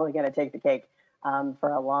is probably going to take the cake for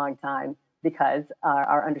a long time, because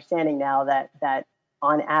our understanding now that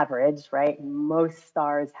on average, right, most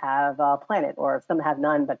stars have a planet, or some have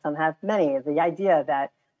none, but some have many. The idea that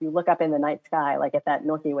you look up in the night sky, like at that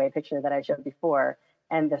Milky Way picture that I showed before,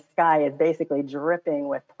 and the sky is basically dripping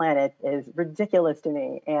with planets is ridiculous to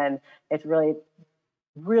me. And it's really,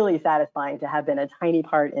 really satisfying to have been a tiny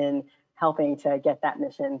part in helping to get that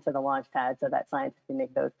mission to the launch pad so that scientists can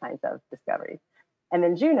make those kinds of discoveries. And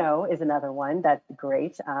then Juno is another one that's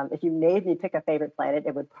great. If you made me pick a favorite planet,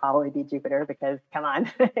 it would probably be Jupiter, because come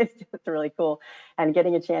on, it's just really cool. And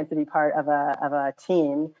getting a chance to be part of a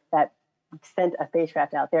team that sent a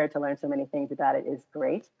spacecraft out there to learn so many things about it is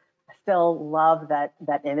great. I still love that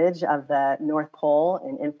image of the North Pole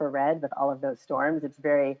in infrared with all of those storms. It's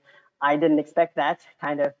very, I didn't expect that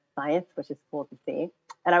kind of science, which is cool to see.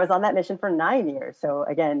 And I was on that mission for 9 years. So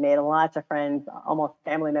again, made lots of friends, almost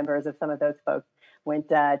family members of some of those folks. Went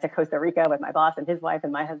to Costa Rica with my boss and his wife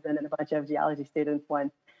and my husband and a bunch of geology students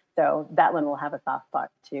once. So that one will have a soft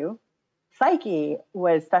spot too. Psyche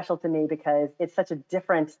was special to me because it's such a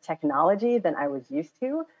different technology than I was used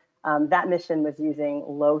to. That mission was using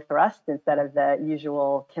low thrust instead of the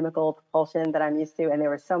usual chemical propulsion that I'm used to. And there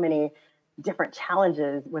were so many different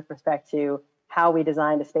challenges with respect to how we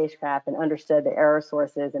designed a spacecraft and understood the error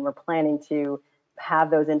sources, and we're planning to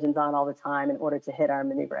have those engines on all the time in order to hit our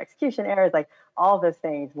maneuver execution errors. Like all those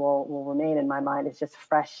things will remain in my mind as just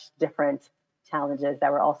fresh, different challenges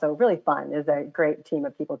that were also really fun. It was a great team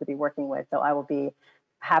of people to be working with. So I will be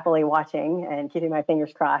happily watching and keeping my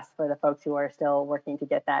fingers crossed for the folks who are still working to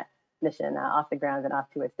get that mission off the ground and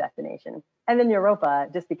off to its destination. And then Europa,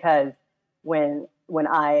 just because when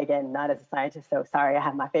I, again, not as a scientist, so sorry, I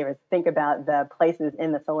have my favorites, think about the places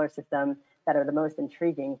in the solar system that are the most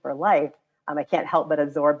intriguing for life, I can't help but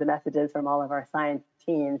absorb the messages from all of our science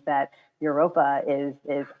teams that Europa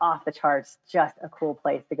is off the charts, just a cool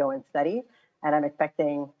place to go and study. And I'm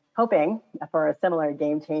hoping for a similar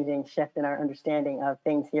game-changing shift in our understanding of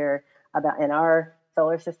things here in our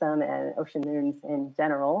solar system and ocean moons in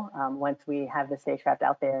general, once we have the spacecraft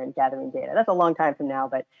out there and gathering data. That's a long time from now,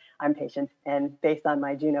 but I'm patient. And based on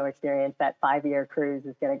my Juno experience, that 5-year cruise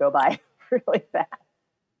is going to go by really fast.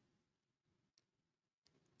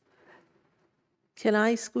 Can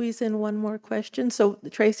I squeeze in one more question? So,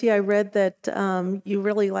 Tracy, I read that you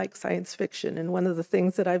really like science fiction, and one of the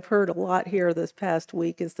things that I've heard a lot here this past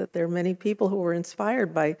week is that there are many people who were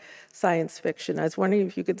inspired by science fiction. I was wondering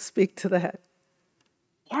if you could speak to that.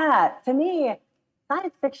 Yeah, to me,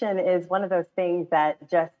 science fiction is one of those things that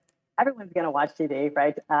just everyone's going to watch TV,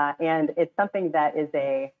 right? And it's something that is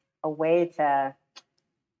a way to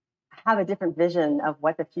have a different vision of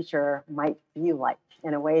what the future might be like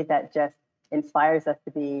in a way that just inspires us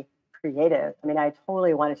to be creative. I mean, I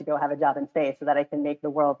totally wanted to go have a job in space so that I can make the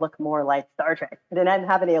world look more like Star Trek. I didn't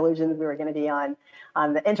have any illusions we were going to be on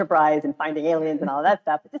the Enterprise and finding aliens and all that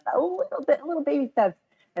stuff, but just a little baby steps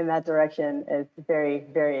in that direction is very,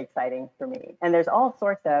 very exciting for me. And there's all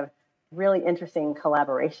sorts of really interesting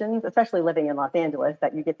collaborations, especially living in Los Angeles,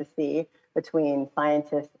 that you get to see between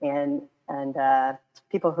scientists and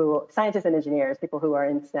scientists and engineers, people who are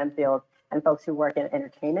in STEM fields, and folks who work in the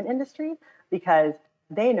entertainment industry, because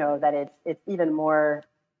they know that it's even more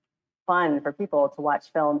fun for people to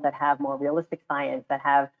watch films that have more realistic science, that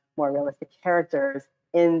have more realistic characters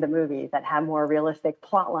in the movies, that have more realistic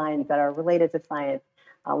plot lines that are related to science.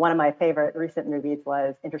 One of my favorite recent movies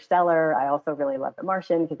was Interstellar. I also really love The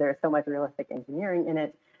Martian because there's so much realistic engineering in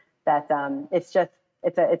it that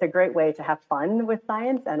it's a great way to have fun with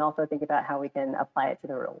science and also think about how we can apply it to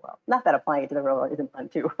the real world. Not that applying it to the real world isn't fun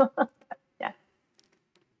too. Yeah.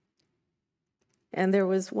 And there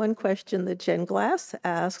was one question that Jen Glass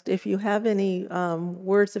asked, if you have any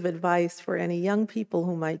words of advice for any young people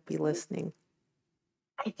who might be listening.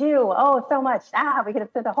 I do. Oh, so much. We could have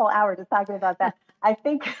spent a whole hour just talking about that. I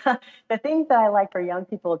think the things that I like for young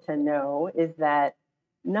people to know is that,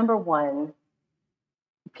 number one,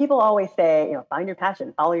 people always say, find your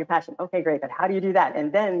passion, follow your passion. Okay, great. But how do you do that?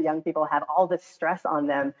 And then young people have all this stress on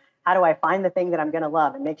them. How do I find the thing that I'm going to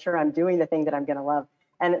love and make sure I'm doing the thing that I'm going to love?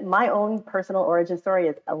 And my own personal origin story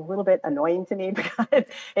is a little bit annoying to me because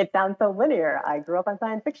it sounds so linear. I grew up on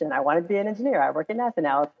science fiction. I wanted to be an engineer. I work at NASA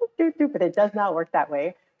now. But it does not work that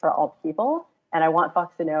way for all people. And I want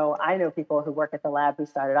folks to know, I know people who work at the lab who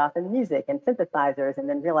started off in music and synthesizers and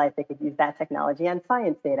then realized they could use that technology on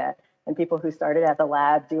science data. And people who started at the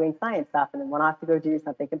lab doing science stuff and then went off to go do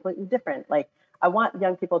something completely different. Like, I want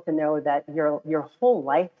young people to know that your whole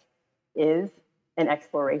life is an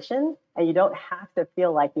exploration, and you don't have to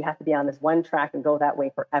feel like you have to be on this one track and go that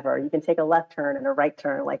way forever. You can take a left turn and a right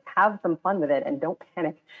turn, like have some fun with it and don't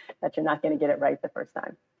panic that you're not going to get it right the first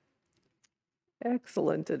time.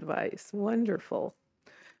 Excellent advice. Wonderful.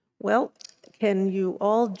 Well, can you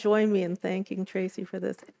all join me in thanking Tracy for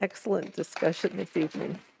this excellent discussion this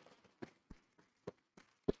evening?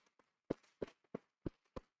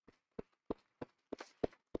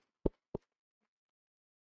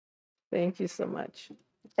 Thank you so much.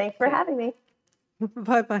 Thanks for having me.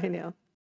 Bye-bye now.